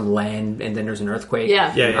from land, and then there's an earthquake.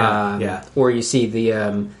 Yeah. Yeah. Or you see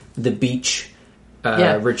the beach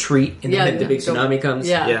retreat, and Yeah, then the big tsunami comes.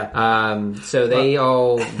 Yeah. Yeah. So they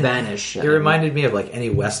all vanish. It reminded me of like any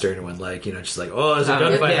Western when like, just like, oh, there's a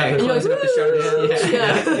gunfight yeah, happening. closing up the shutters.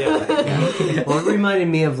 Yeah. Well, it reminded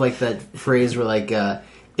me of like that phrase where like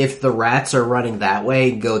if the rats are running that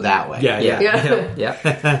way, go that way. Yeah. Yeah.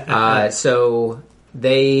 Yeah. So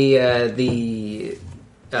they a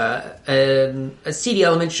seedy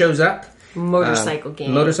element shows up. Motorcycle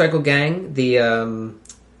gang. Motorcycle gang. The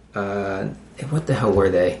what the hell were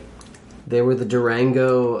they? They were the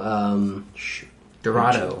Durango,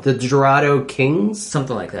 Dorado. the Dorado Kings.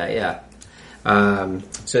 Something like that. Yeah.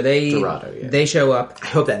 So they Dorado, yeah. they show up. I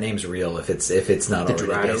hope that name's real if it's not already.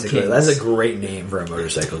 Dorado Basically, Kings. that's a great name for a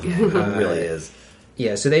motorcycle gang. It really is.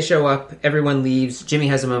 Yeah, so they show up, everyone leaves. Jimmy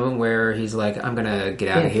has a moment where he's like, I'm gonna get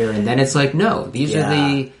out of here, and then it's like, no, these are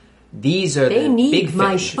They the need big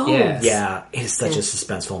my fish. phones. Yeah. Yeah, it's such a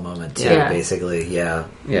suspenseful moment too. Yeah. Basically, yeah.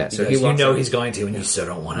 Yeah, so Because he walks you know in. he's going to, and you still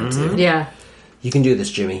don't want him to. Yeah. You can do this,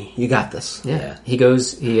 Jimmy. You got this. Yeah. He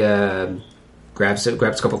goes, he grabs a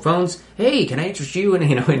couple phones. Hey, can I interest you? And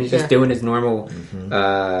and he's just doing his normal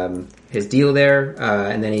his deal there.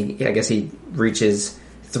 And then I guess he reaches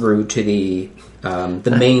through to the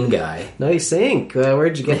main guy. Nice ink.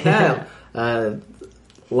 Where'd you get that?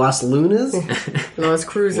 Las Lunas? Las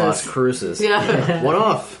Cruises. Las Cruises. Yeah. One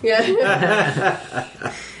off. Yeah.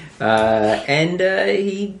 And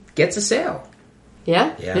he gets a sale.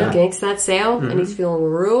 Yeah. Yeah. He makes that sale, and he's feeling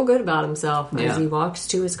real good about himself Yeah. as he walks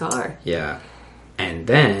to his car. Yeah. And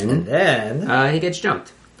then Then he gets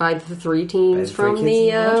jumped. By the three teens the three from kids the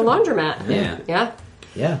in the laundromat. Yeah. Yeah.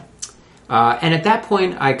 yeah. And at that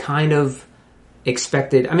point, I kind of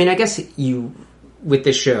expected... I mean, I guess with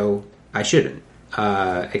this show, I shouldn't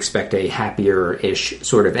expect a happier-ish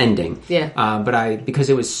sort of ending. Yeah. But because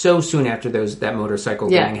it was so soon after that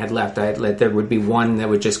motorcycle Yeah. gang had left, there would be one that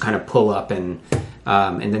would just kind of pull up and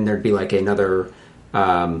then there'd be like another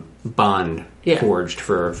bond forged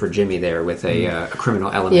for Jimmy there with a criminal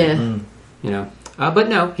element. Yeah. You know? But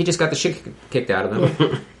no, he just got the shit kicked out of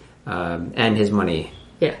him. And his money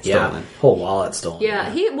Yeah. stolen. Whole wallet stolen. Yeah,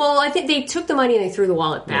 I think they took the money and they threw the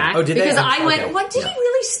wallet back. Oh, did they? Because I Okay. went, what, did he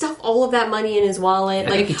really stuff all of that money in his wallet?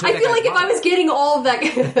 think Like, he took I that feel guy's like if I wallet. was getting all of that,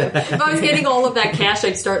 if I was getting all of that cash,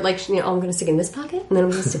 I'd start like, I'm going to stick it in this pocket, and then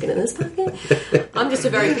I'm going to stick it in this pocket. I'm just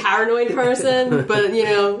a very paranoid person, but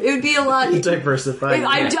it would be a lot. Diversify.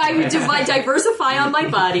 I would diversify on my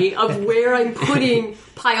body of where I'm putting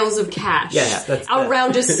piles of cash Yes, that's-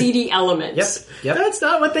 around just seedy elements. Yep. That's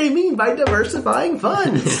not what they mean by diversifying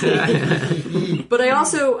funds. But I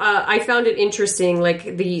also I found it interesting,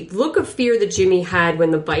 like the look of fear that Jimmy had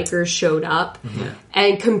when the bikers showed up,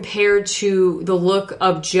 and compared to the look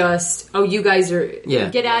of just, oh, you guys are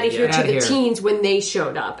get out of here Get to outta the here. teens when they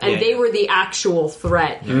showed up, and Yeah. they were the actual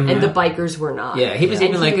threat, and the bikers were not. Yeah, he was And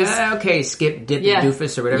even like, was- okay, Skip, dip,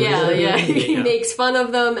 doofus, or whatever. Yeah. He makes fun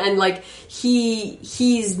of them, and like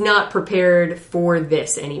he's not prepared for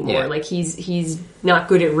this anymore. Yeah. Like he's not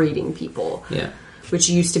good at reading people. Yeah. Which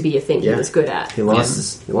used to be a thing he was good at. He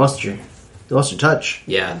lost your touch.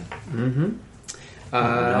 Yeah. I don't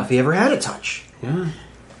know if he ever had a touch.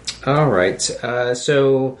 All right.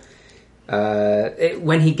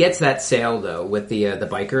 When he gets that sale though with the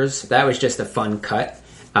bikers, that was just a fun cut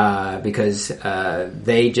because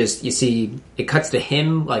they just it cuts to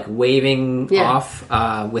him like waving off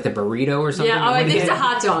with a burrito or something. Yeah, I think it's a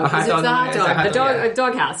hot dog. A hot dog. It's a hot It's a dog. hot The dog, yeah.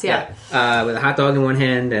 doghouse, yeah. With a hot dog in one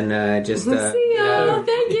hand and just See ya,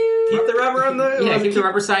 thank you. Keep the rubber on the keep the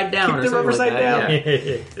rubber side down. Keep the rubber side down.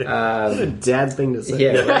 Yeah. What a dad thing to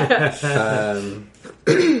say.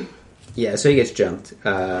 Yeah. So he gets jumped,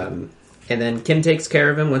 and then Kim takes care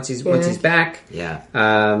of him once he's back. Yeah.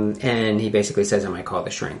 And he basically says, "I might call the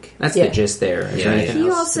shrink." That's the gist there. Is there anything He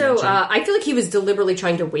else to also, mention? I feel like he was deliberately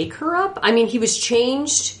trying to wake her up. I mean, he was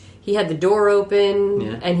changed. He had the door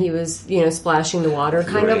open, and he was, splashing the water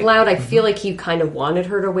kind of Right. loud. I feel like he kind of wanted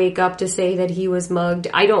her to wake up to say that he was mugged.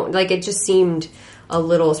 I don't, like, it just seemed a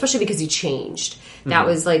little, especially because he changed. That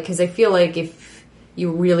was like, because I feel like if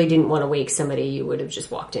you really didn't want to wake somebody, you would have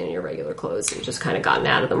just walked in your regular clothes and just kind of gotten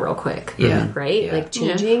out of them real quick. Yeah. Right? Yeah. Like,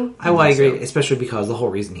 changing. I agree, especially because the whole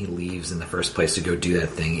reason he leaves in the first place to go do that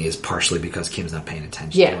thing is partially because Kim's not paying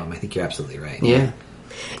attention to him. I think you're absolutely right. Yeah.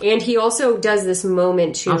 And he also does this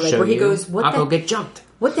moment too, I'll like show where he you. goes, I'll go get jumped.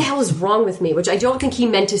 what the hell is wrong with me? Which I don't think he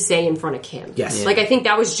meant to say in front of Kim. Yes. Yeah. Like, I think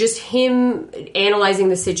that was just him analyzing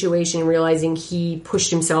the situation and realizing he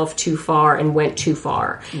pushed himself too far and went too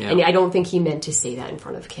far. Yeah. And I don't think he meant to say that in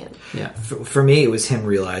front of Kim. Yeah. For me, it was him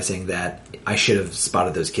realizing that I should have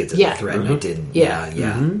spotted those kids as a threat, and I didn't.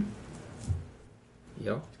 Yeah.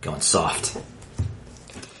 Yep. Going soft.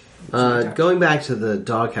 Going back to the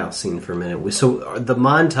doghouse scene for a minute, the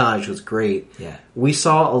montage was great. Yeah. We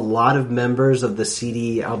saw a lot of members of the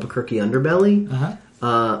seedy Albuquerque underbelly.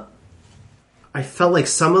 I felt like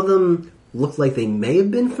some of them looked like they may have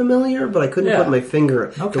been familiar, but I couldn't put my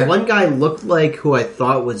finger. Okay. The one guy looked like who I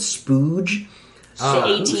thought was Spooge. The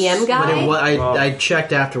ATM But guy? I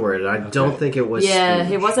checked afterward, and I don't think it was. Yeah,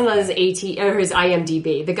 Spooge. it wasn't on his his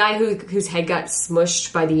IMDb. The guy whose head got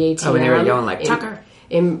smushed by the ATM. Oh, and they were yelling like, Tucker!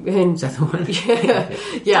 Is that the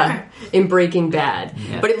one? yeah, in Breaking Bad.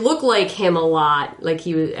 Yeah. But it looked like him a lot. Like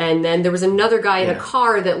he was, and then there was another guy in a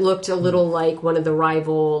car that looked a little like one of the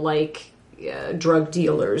rival drug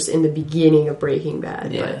dealers in the beginning of Breaking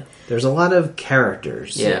Bad. Yeah. There's a lot of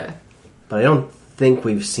characters. Yeah. But I don't think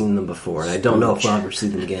we've seen them before, and I don't know if we'll ever see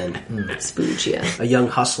them again. But Spooge, yeah, A young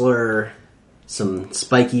hustler, some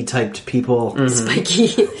spiky typed people,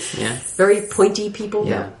 spiky, Yeah. very pointy people.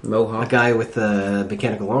 Yeah. a Mohawk. guy with a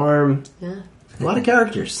mechanical arm. Yeah. A lot of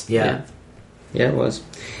characters. Yeah. Yeah, it was.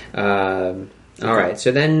 All right.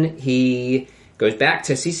 So then he goes back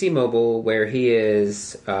to CC Mobile where he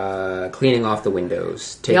is cleaning off the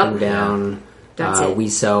windows, taking down That's it. We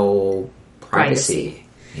Sell Privacy.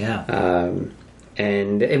 Yeah.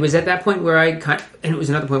 And it was at that point where and it was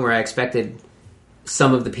another point where I expected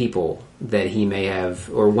some of the people that he may have,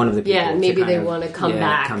 or one of the people. Yeah, maybe they want to come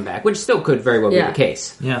back. Come back, which still could very well be the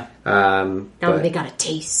case. Yeah. Now they got a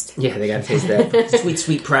taste. Yeah, they got to taste that sweet,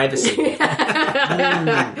 sweet privacy.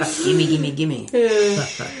 Gimme.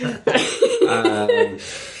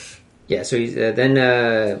 Yeah, so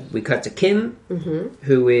then we cut to Kim,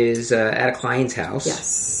 who is at a client's house.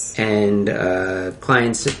 Yes. And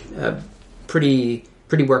client's pretty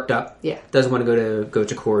worked up. Yeah. Doesn't want to go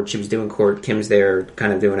to court. She was doing court. Kim's there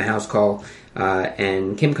kind of doing a house call.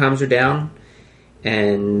 And Kim calms her down.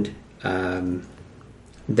 And then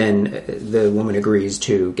the woman agrees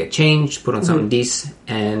to get changed, put on something decent,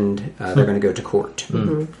 and they're going to go to court.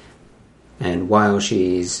 And while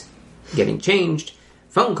she's getting changed,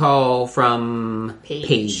 phone call from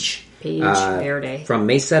Paige Verde. from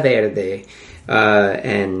Mesa Verde.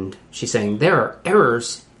 And she's saying there are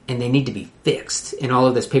errors and they need to be fixed in all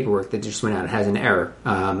of this paperwork that just went out. It has an error.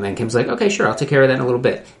 And Kim's like, okay, sure, I'll take care of that in a little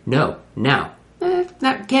bit. No, now.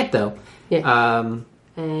 Can't though. Yeah.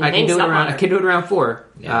 I can do it around 4.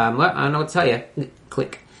 Yeah. I don't know what to tell you.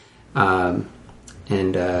 Click. And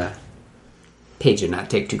Paige did not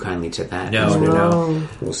take too kindly to that. No.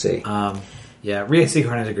 We'll see. Yeah, Rhea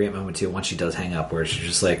Seehorn has a great moment too once she does hang up, where she's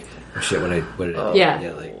just like, "Oh shit, what did I do?"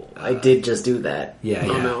 Yeah. Like, I did just do that. Yeah.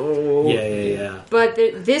 No. Yeah. But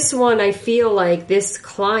this one, I feel like this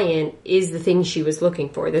client is the thing she was looking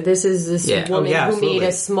for. That this is this woman who absolutely. made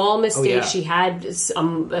a small mistake. She had a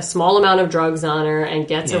small amount of drugs on her and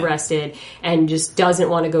gets arrested and just doesn't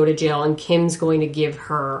want to go to jail. And Kim's going to give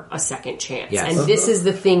her a second chance. Yes. And this is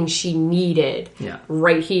the thing she needed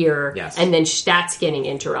right here. Yes. And then that's getting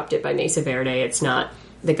interrupted by Mesa Verde. It's not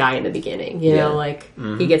the guy in the beginning. You know,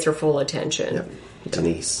 he gets her full attention. Yep.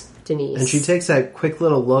 Denise. Denise. And she takes that quick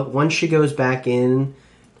little look. Once she goes back in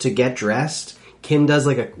to get dressed, Kim does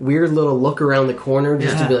like a weird little look around the corner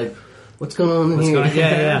just to be like, what's going on here?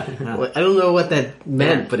 Yeah. I don't know what that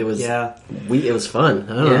meant, but it was it was fun.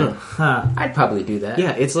 I don't know. Huh. I'd probably do that.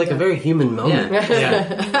 Yeah, it's like a very human moment.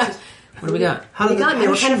 Yeah. What do we got? How What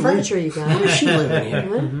did kind of furniture you How got? does she live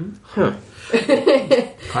in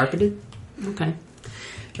here? Carpeted? Okay.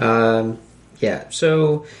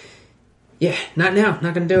 So, not now.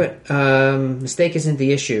 Not going to do it. Mistake isn't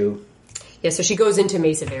the issue. Yeah, so she goes into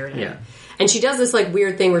Mesa Verde. Yeah. And she does this like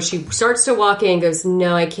weird thing where she starts to walk in, goes,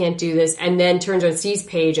 "No, I can't do this," and then turns around, sees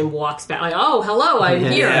Paige, and walks back. Like, "Oh, hello, I'm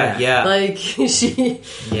here." Yeah. Like she,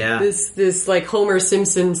 this like Homer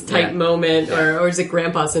Simpson's type moment, or is it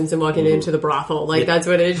Grandpa Simpson walking into the brothel? Like that's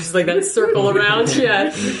what it is. Just like that circle around.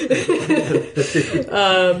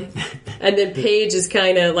 And then Paige is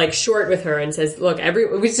kind of like short with her and says, "Look,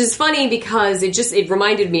 which is funny because it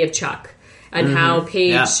reminded me of Chuck." And how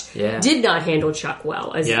Paige did not handle Chuck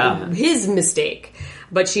well as his mistake.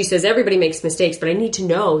 But she says, everybody makes mistakes, but I need to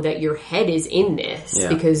know that your head is in this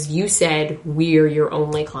because you said we're your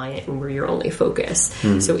only client and we're your only focus.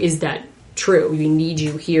 So is that true? We need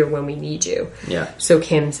you here when we need you. Yeah. So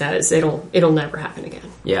Kim says it'll never happen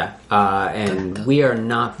again. Yeah. And we are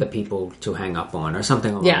not the people to hang up on or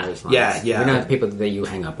something along those lines. Yeah. We're not the people that you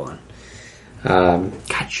hang up on.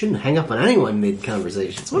 God, shouldn't hang up on anyone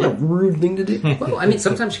mid-conversations. What a rude thing to do. Well, I mean,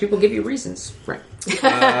 sometimes people give you reasons. Right.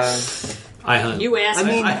 I hung. You asked. I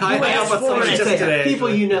mean, I asked hung up on for someone it. just today.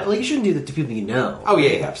 people you know. Like, you shouldn't do that to people you know. Oh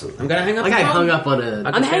yeah, absolutely. I'm going to hang up. Like, I the phone. hung up on a...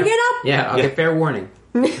 I'm hanging up. Yeah, I'll get fair warning.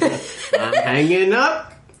 I'm hanging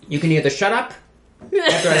up. You can either shut up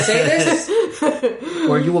after I say this,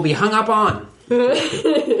 or you will be hung up on.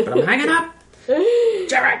 But I'm hanging up.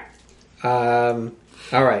 Jared.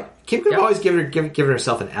 All right. Kim could have always given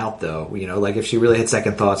herself an out, though. You know, like if she really had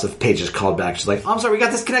second thoughts, if Paige just called back, she's like, "Oh, I'm sorry, we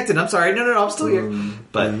got disconnected. I'm sorry. No, I'm still here."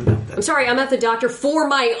 But I'm sorry, I'm at the doctor for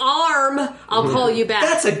my arm. I'll call you back.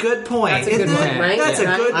 that's a good point. That's a good isn't it? point, right? That's a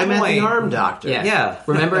Yeah. good I'm point. at the arm doctor. Yeah.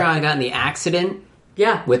 Remember how I got in the accident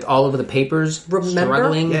Yeah. with all of the papers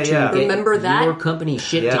struggling Yeah, to yeah. get Remember that? your company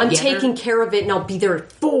shit Yeah. together? I'm taking care of it and I'll be there at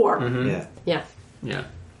 4. Yeah. Yeah. Yeah.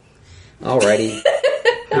 Alrighty.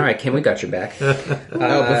 All right, Kim, we got your back.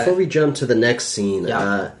 Before we jump to the next scene,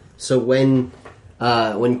 so when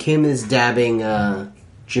Kim is dabbing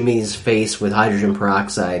Jimmy's face with hydrogen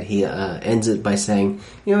peroxide, he ends it by saying,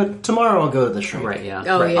 "You know, tomorrow I'll go to the shrink." Right, yeah.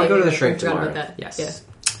 Oh, Right. yeah. I'll go to the I shrink forgot tomorrow. about that. Yes. Yeah.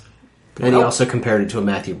 And he also compared it to a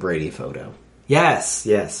Matthew Brady photo. Yes.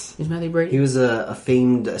 Is Matthew Brady? He was a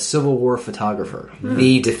famed Civil War photographer.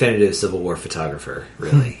 The definitive Civil War photographer.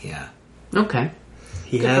 Really. Yeah. Okay.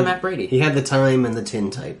 He Good had for Matt Brady. He had the time and the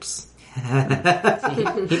tintypes.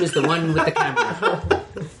 He was the one with the camera.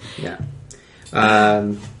 Yeah.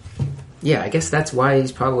 Yeah, I guess that's why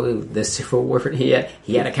he's probably the Civil War. He had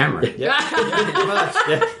a camera. Yeah.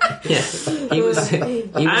 He was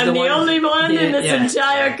I'm the only one in this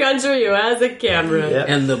entire country who has a camera. Yep.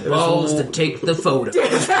 and the balls to take the photo.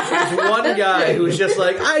 There's one guy who's just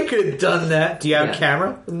like, I could have done that. Do you have a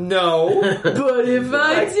camera? No. But if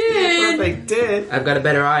I did, If I did, I've got a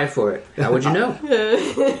better eye for it. How would you know?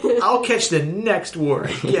 I'll catch the next war.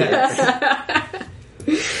 Yes.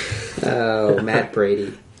 Oh, Matt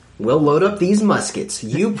Brady. We'll load up these muskets.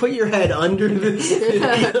 You put your head under this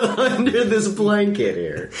under this blanket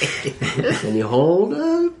here, and you hold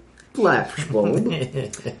a flashbulb.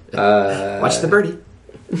 Watch the birdie.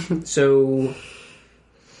 So,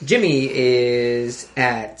 Jimmy is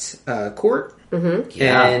at court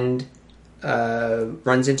and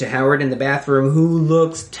runs into Howard in the bathroom, who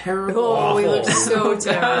looks terrible. oh, he looks so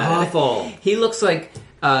terrible. Awful. He looks like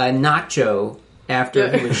Nacho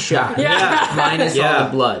after he was shot. Minus all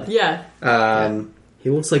the blood. Yeah. He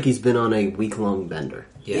looks like he's been on a week-long bender.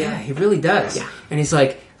 Yeah, he really does. Yeah. And he's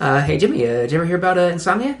like, hey, Jimmy, did you ever hear about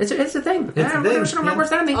insomnia? It's a thing. It's a thing. What's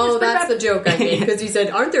that mean? Oh, that's the joke I made, because he said,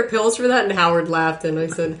 aren't there pills for that? And Howard laughed, and I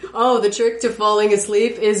said, oh, the trick to falling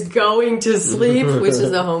asleep is going to sleep, which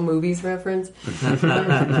is a home movies reference.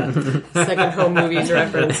 Second home movies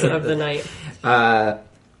reference of the night. Howard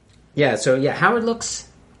looks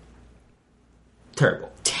terrible.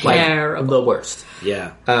 Terrible. Like, the worst.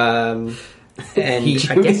 Yeah. And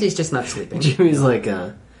I guess he's just not sleeping. Jimmy's like,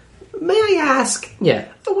 may I ask, Yeah.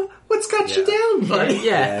 what's got you down, buddy?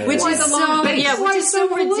 Yeah. Which is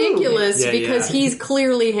so ridiculous because he's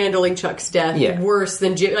clearly handling Chuck's death worse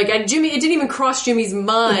than Jimmy. Like Jimmy, it didn't even cross Jimmy's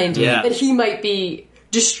mind that he might be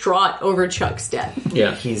distraught over Chuck's death.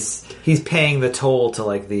 Yeah. He's paying the toll to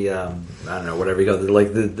like the I don't know, whatever you go,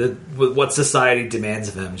 like the what society demands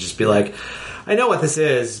of him. Just be like, I know what this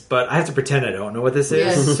is, but I have to pretend I don't know what this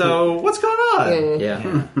is. So what's going on?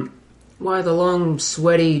 Yeah. Why the long,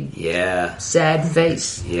 sweaty, sad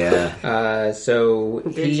face? Yeah. So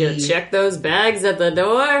Did you check those bags at the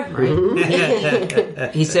door?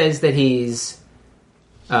 he says that he's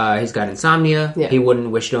got insomnia. Yeah. He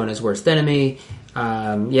wouldn't wish it on his worst enemy.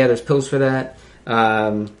 There's pills for that.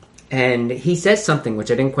 And he says something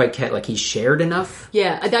which I didn't quite catch, like he shared enough.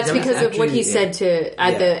 Yeah, that's because of what he said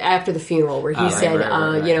after the funeral, where he said,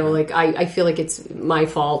 like I feel like it's my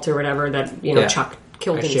fault or whatever that Chuck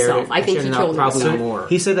killed himself. I think he killed himself. More.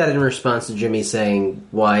 He said that in response to Jimmy saying,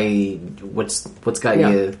 "Why? What's got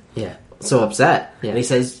you so upset?" Yeah. And he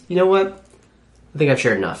says, "You know what? I think I've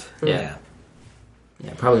shared enough. Yeah,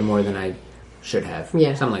 probably more than I should have.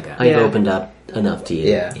 Yeah, something like that. I've opened up enough to you."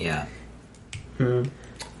 Yeah.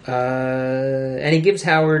 And he gives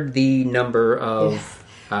Howard the number of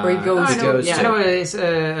where he goes. It's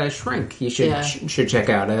a shrink. You should check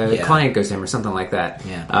out. A client goes to him or something like that.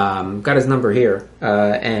 Yeah. Got his number here,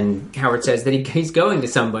 and Howard says that he's going to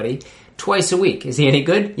somebody twice a week. Is he any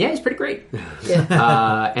good? Yeah, he's pretty great.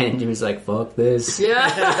 Yeah. And Jimmy's like, fuck this.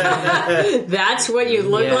 Yeah. That's what you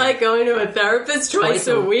look like going to a therapist twice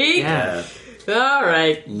a week? Yeah. All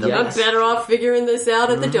right. Yes. I'm better off figuring this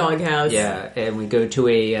out at the doghouse. Yeah, and we go to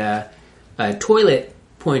a toilet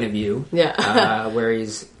point of view. Yeah. Where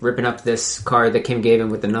he's ripping up this card that Kim gave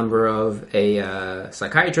him with the number of a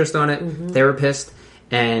psychiatrist on it, therapist,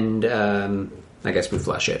 and I guess we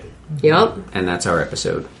flush it. Yep. And that's our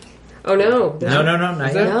episode. Oh no. No,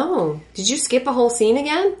 not yet. No. Did you skip a whole scene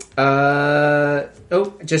again?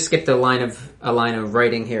 Just skipped a line of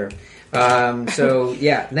writing here. Then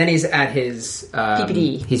he's at his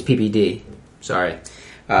PPD. He's PPD. Sorry,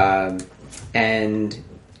 and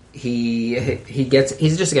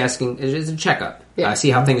he's just asking. It's a checkup. See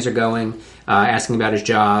how things are going. Asking about his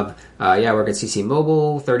job. I work at CC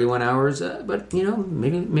Mobile, 31 hours, but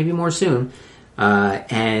maybe more soon.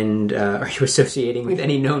 And are you associating with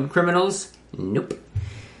any known criminals? Nope.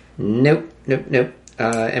 And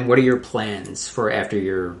what are your plans for after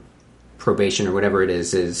your probation or whatever it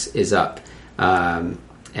is up? And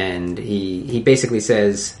he basically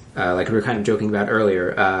says, like we were kind of joking about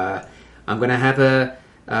earlier, I'm going to have a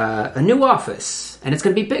new office, and it's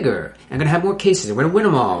going to be bigger. I'm going to have more cases. We're going to win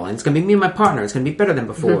them all, and it's going to be me and my partner. It's going to be better than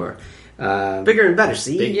before. Bigger and better,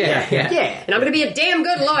 see? Yeah. And I'm going to be a damn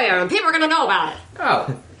good lawyer, and people are going to know about it.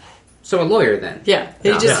 Oh, so a lawyer then? Yeah.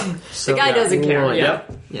 The guy doesn't care. Yeah.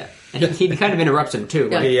 And he kind of interrupts him too.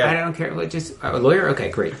 Like, Yeah. I don't care. Just a lawyer? Okay,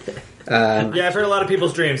 great. I've heard a lot of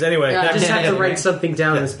people's dreams. Anyway, Yeah. I just have to write something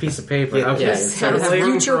down on this piece of paper. Okay. Yes. So Has have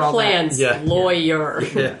room future for all plans. that. Lawyer.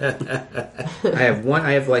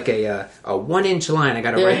 I have like a 1-inch line. I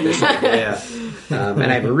got to write this. And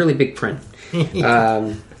I have a really big print.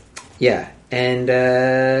 And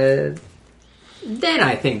then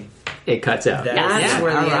I think it cuts out. That's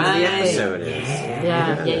where the end of the Alright. episode is.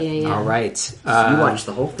 Yeah. All right. You watched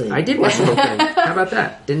the whole thing. I did watch the whole thing. How about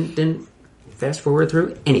that? Didn't fast forward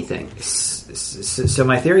through anything. So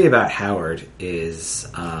my theory about Howard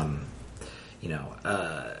is,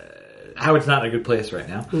 Howard's not in a good place right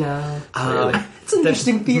now. No. It's an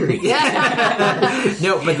interesting theory.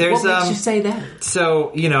 No, but there's What makes you say that?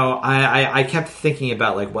 So, I kept thinking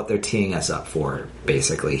about like what they're teeing us up for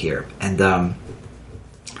basically here. And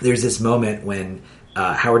there's this moment when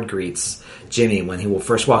Howard greets Jimmy when he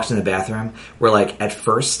first walks in the bathroom where like at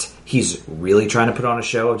first he's really trying to put on a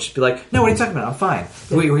show, just be like, no, what are you talking about? I'm fine.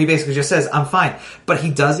 Where he basically just says, I'm fine. But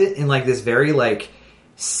he does it in like this very like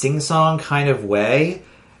sing-song kind of way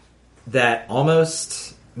that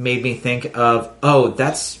almost made me think of,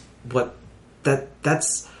 that's how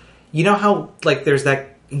like there's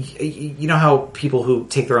that, how people who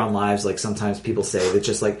take their own lives, like sometimes people say that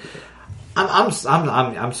just like, I'm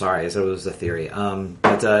sorry, so it was a theory.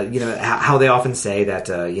 But how they often say that,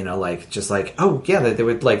 they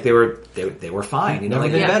were fine. Never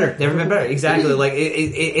been better. Never been better. Exactly. Like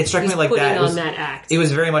it struck me like that. That act. It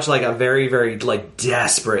was very much like a very, very like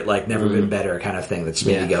desperate, like never been better kind of thing that just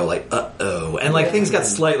made me go like, uh-oh. And like things got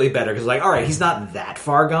slightly better because like, all right, he's not that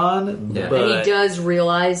far gone. Yeah. But And he does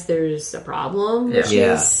realize there's a problem, which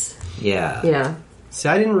is... Yeah. See,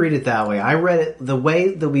 I didn't read it that way. I read it the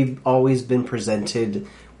way that we've always been presented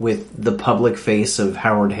with the public face of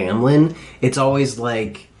Howard Hamlin. It's always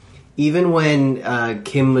like, even when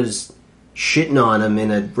Kim was shitting on him in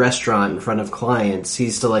a restaurant in front of clients,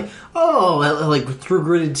 he's still like, like through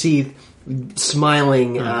gritted teeth,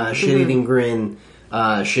 smiling, shit-eating grin,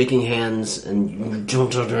 shaking hands, and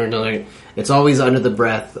it's always under the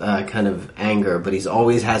breath kind of anger, but he's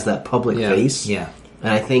always has that public face. Yeah.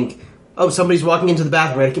 And I think... somebody's walking into the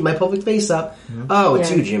bathroom. I gotta keep my public face up.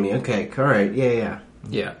 It's you, Jimmy. Okay, all right. Yeah.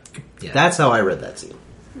 That's how I read that scene.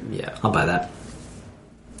 Yeah. I'll buy that.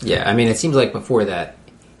 Yeah, I mean, it seems like before that,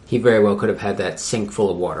 he very well could have had that sink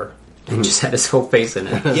full of water and just had his whole face in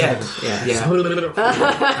it. Yeah.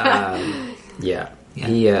 Yeah.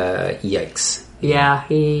 He, yikes. Yeah,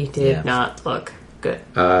 he did Yeah. not look good.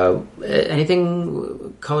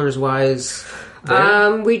 Anything colors-wise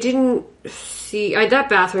We didn't see... that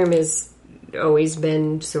bathroom has always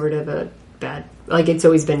been sort of a bad... Like, it's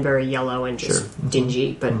always been very yellow and just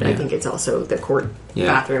dingy, but I think it's also the court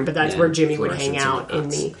bathroom. But that's where Jimmy would hang out in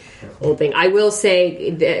the old thing. I will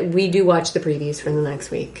say that we do watch the previews for the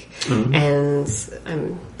next week. And,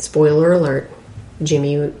 spoiler alert,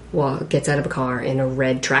 Jimmy gets out of a car in a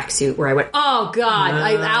red tracksuit where I went, oh God,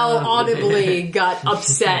 I audibly got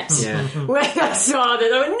upset when I saw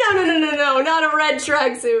that. I went, no, not a red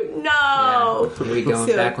tracksuit, no. Are we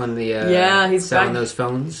going back on the he's selling back. those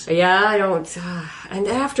phones? Yeah, I don't. And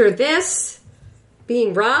after this,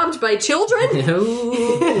 being robbed by children?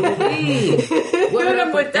 What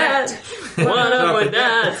up with that? What up with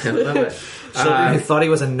that? I love it. Children who thought he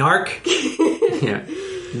was a narc. Yeah.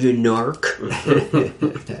 The narc.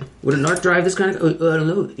 Would a narc drive this kind of... I don't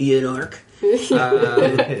know. Yeah, narc.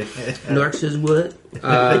 Narc says what?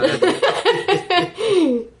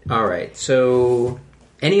 All right. So,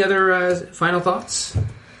 any other final thoughts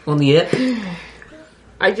on the it?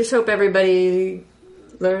 I just hope everybody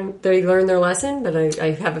learn their lesson, but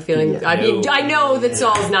I have a feeling... I mean, I know that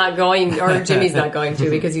Saul's not going, or Jimmy's not going to,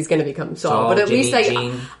 because he's going to become Saul. But at Jimmy, least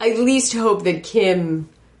Gene. I at least hope that Kim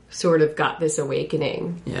sort of got this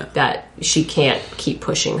awakening that she can't keep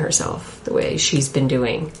pushing herself the way she's been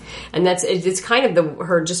doing, and it's kind of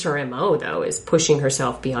her MO though, is pushing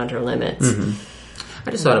herself beyond her limits.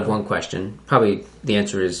 I just thought of one question. Probably the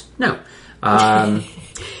answer is no.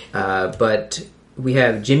 But we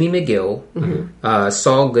have Jimmy McGill,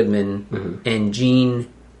 Saul Goodman, and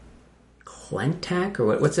Gene Klentak,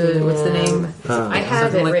 or what's the name? I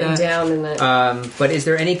have it like written that. down in the... But is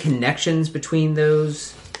there any connections between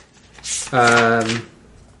those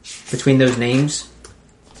names?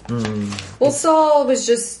 Well, Saul was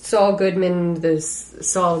just Saul Goodman,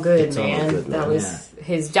 Saul Good man. Goodman, that was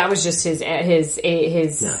his. That was just his.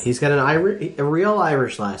 No, he's got a real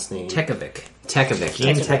Irish last name. Tekovic.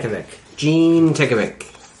 Gene Tekovic. Gene Tekovic.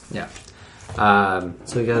 Yeah.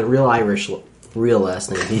 So he got a real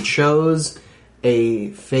last name. He chose a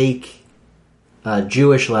fake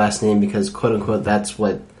Jewish last name because, quote unquote, that's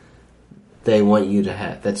what they want you to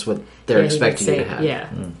have. That's what they're expecting you to have. Yeah.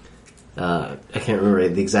 I can't remember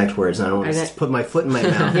the exact words, and I don't want to put my foot in my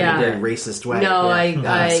mouth in a very racist way. No,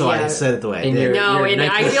 so I said it the way I did.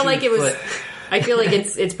 I feel like it was. I feel like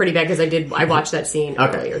it's pretty bad because I watched that scene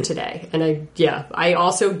earlier today, and I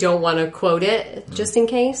also don't want to quote it just in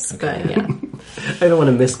case. But I don't want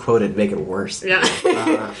to misquote it and make it worse. Yeah.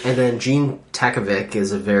 And then Gene Takovic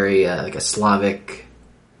is a very like a Slavic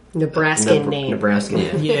Nebraskan name. Nebraskan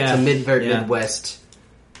name. Yeah. It's a Yeah. Midwest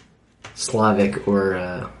Slavic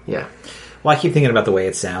or yeah. Well, I keep thinking about the way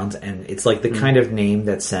it sounds, and it's like the kind of name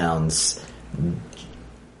that sounds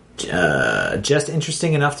just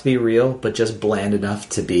interesting enough to be real, but just bland enough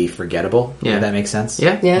to be forgettable. Yeah. If that makes sense.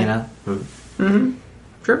 Yeah. Yeah. You know?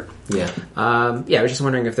 Sure. Yeah. Yeah, I was just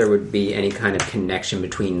wondering if there would be any kind of connection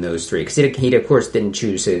between those three. Because he, of course, didn't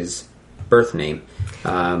choose his birth name,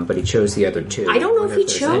 but he chose the other two. I don't know if he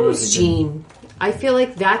there's chose any- Gene. I feel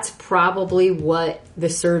like that's probably what the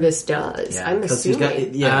service does. Yeah, I'm Because he's assuming.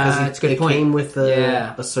 got because that's a good it point. came with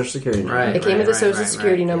Yeah. a social security number. Right. It came with a social right,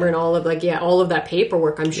 security right, number and all of all of that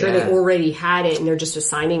paperwork. I'm sure Yeah. they already had it and they're just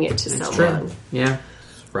assigning it to That's someone. true. Yeah.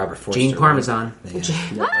 Robert Forster. Gene Parmesan.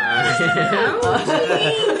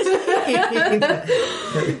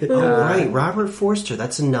 Oh, right, Robert Forster.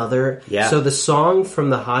 That's another. Yeah. So the song from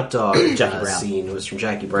the hot dog Jackie Brown. scene was from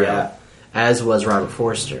Jackie Brown, Yeah. as was Robert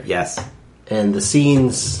Forster. Yes. And the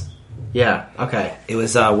scenes. Yeah. Okay. It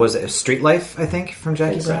was it Street Life, I think, from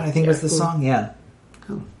Jackie so. Brown, I think was the song. Yeah.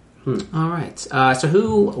 All right. So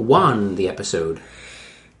who won the episode?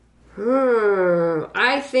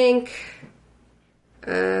 I think.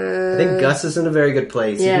 I think Gus is in a very good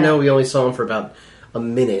place, yeah. even though we only saw him for about a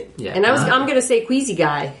minute. Yeah. And I'm going to say Queasy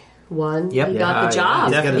Guy won. Yep. He got the Yeah,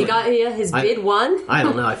 job. definitely. He got his bid won. I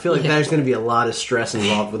don't know. I feel like there's going to be a lot of stress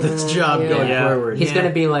involved with this job going Yeah. forward. He's going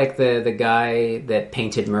to be like the guy that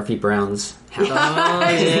painted Murphy Brown's house.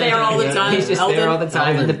 He's just there all the time. He's just there all the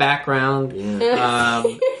time in Eldon. the background.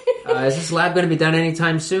 Is this lab going to be done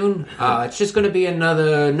anytime soon? It's just going to be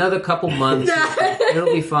another couple months. It'll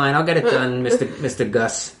be fine. I'll get it done, Mr.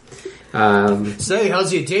 Gus. Say,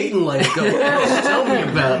 how's your dating life going? Tell me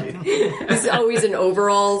about it. He's always in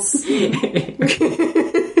overalls.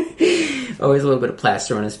 Always a little bit of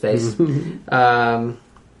plaster on his face.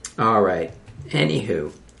 All right.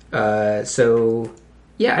 Anywho, so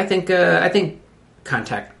yeah, I think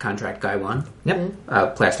contract guy won.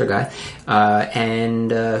 Yep. Plaster guy.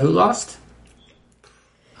 And who lost?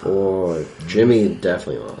 Boy, Jimmy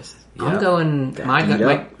definitely lost. I'm going. beat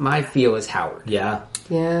up. My feel is Howard. Yeah.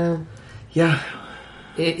 Yeah. Yeah.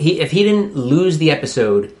 If he didn't lose the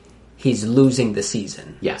episode, he's losing the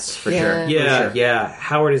season. Yes, for Yeah. sure. Yeah, sure. yeah.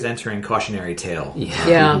 Howard is entering cautionary tale.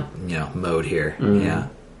 Yeah. Mode here. Yeah.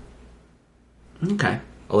 Okay.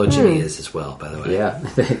 Although Jimmy is as well, by the way. Yeah.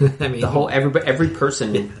 I mean, The whole every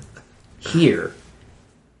person here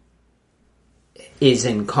is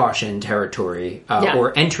in caution territory, Yeah.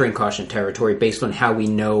 or entering caution territory based on how we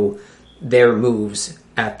know their moves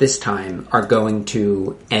at this time are going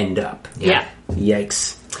to end up. Yeah.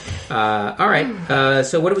 Yikes. All right.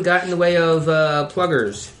 So what do we got in the way of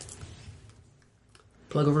pluggers?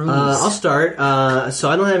 Plug-a-roos. I'll start. So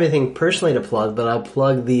I don't have anything personally to plug, but I'll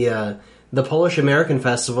plug the Polish American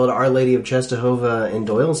Festival at Our Lady of Czestochowa in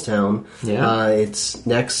Doylestown. Yeah. It's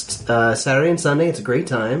next Saturday and Sunday. It's a great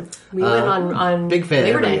time. We went on big fan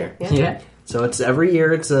Labor every Day. year. Yeah. So it's every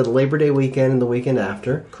year. It's a Labor Day weekend and the weekend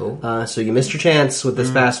after. Cool. So you missed your chance with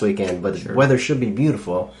this past weekend, but the weather should be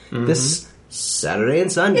beautiful this Saturday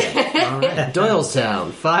and Sunday at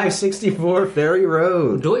Doylestown, 564 Ferry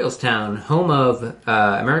Road. Doylestown, home of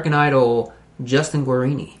American Idol Justin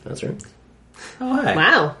Guarini. That's right. oh, hi.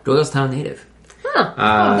 Wow. Doylestown native.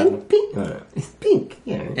 And pink. Pink.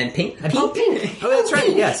 Yeah. And Pink. Pink. Oh, that's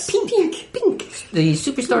right. Yes. Pink. The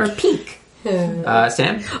superstar Pink.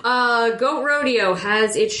 Sam? Goat Rodeo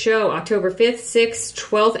has its show October 5th, 6th,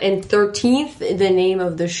 12th, and 13th. The name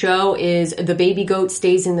of the show is The Baby Goat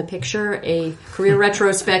Stays in the Picture, a career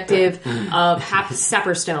retrospective of Hap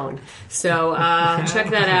Sapperstone. So check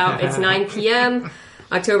that out. It's 9 p.m.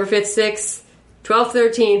 October 5th, 6th, 12th,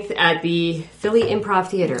 13th at the Philly Improv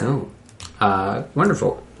Theater.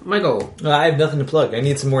 Wonderful. Michael. I have nothing to plug. I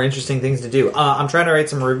need some more interesting things to do. I'm trying to write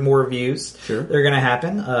some more reviews. Sure. They're going to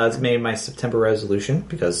happen. It's made my September resolution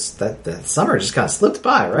because that summer just kind of slipped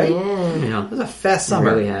by, right? Yeah. It was a fast It summer.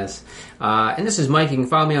 really has. And this is Mike. You can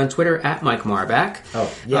follow me on Twitter at Mike Marbach.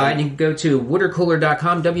 Oh, yeah. And you can go to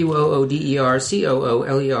woodercooler.com,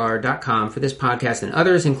 WOODERCOOLER.com for this podcast and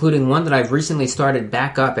others, including one that I've recently started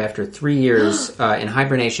back up after 3 years in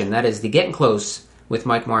hibernation. That is the Getting Close with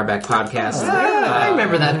Mike Marbach podcast. I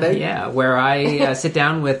remember that thing. Yeah, where I sit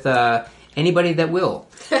down with anybody that will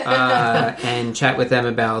and chat with them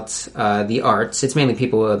about the arts. It's mainly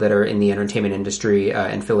people that are in the entertainment industry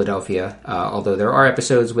in Philadelphia, although there are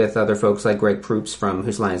episodes with other folks like Greg Proops from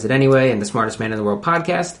Whose Line Is It Anyway and the Smartest Man in the World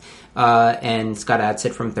podcast, and Scott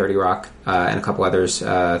Adsit from 30 Rock, and a couple others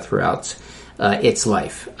throughout It's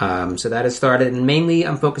Life. So that has started, and mainly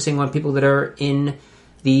I'm focusing on people that are in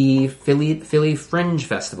the Philly Fringe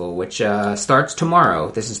Festival, which starts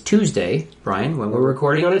tomorrow. This is Tuesday, Brian, when we're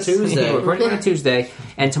recording on a Tuesday. We're recording on a Tuesday,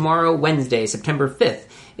 and tomorrow, Wednesday, September 5th,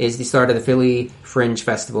 is the start of the Philly Fringe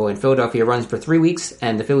Festival in Philadelphia. It runs for 3 weeks,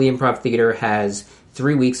 and the Philly Improv Theater has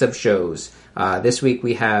 3 weeks of shows. This week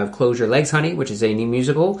we have Close Your Legs, Honey, which is a new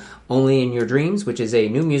musical, Only in Your Dreams, which is a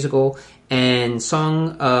new musical, and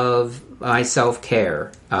Song of My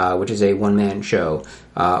Self-Care, which is a one-man show,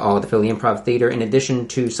 all at the Philly Improv Theater, in addition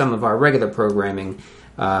to some of our regular programming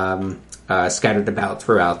scattered about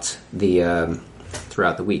throughout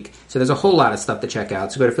the week. So there's a whole lot of stuff to check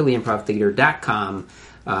out. So go to phillyimprovtheater.com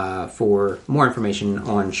for more information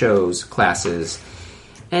on shows, classes,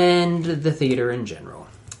 and the theater in general.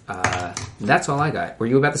 That's all I got. Were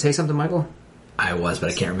you about to say something, Michael? I was, but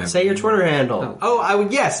I can't remember. Say your Twitter handle. Oh, I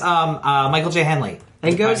would. Yes, Michael J. Henley.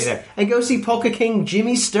 And go see Polka King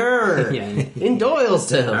Jimmy Sturr Yeah. in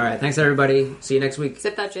Doylestown. All right, thanks everybody. See you next week.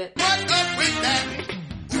 Zip that shit. What's up with that?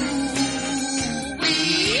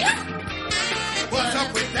 Ooh-wee. What's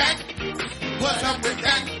up with that? What's up with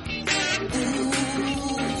that?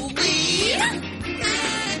 Ooh-wee.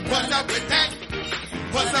 What's up with that?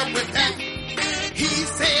 What's up with that? He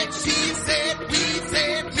said she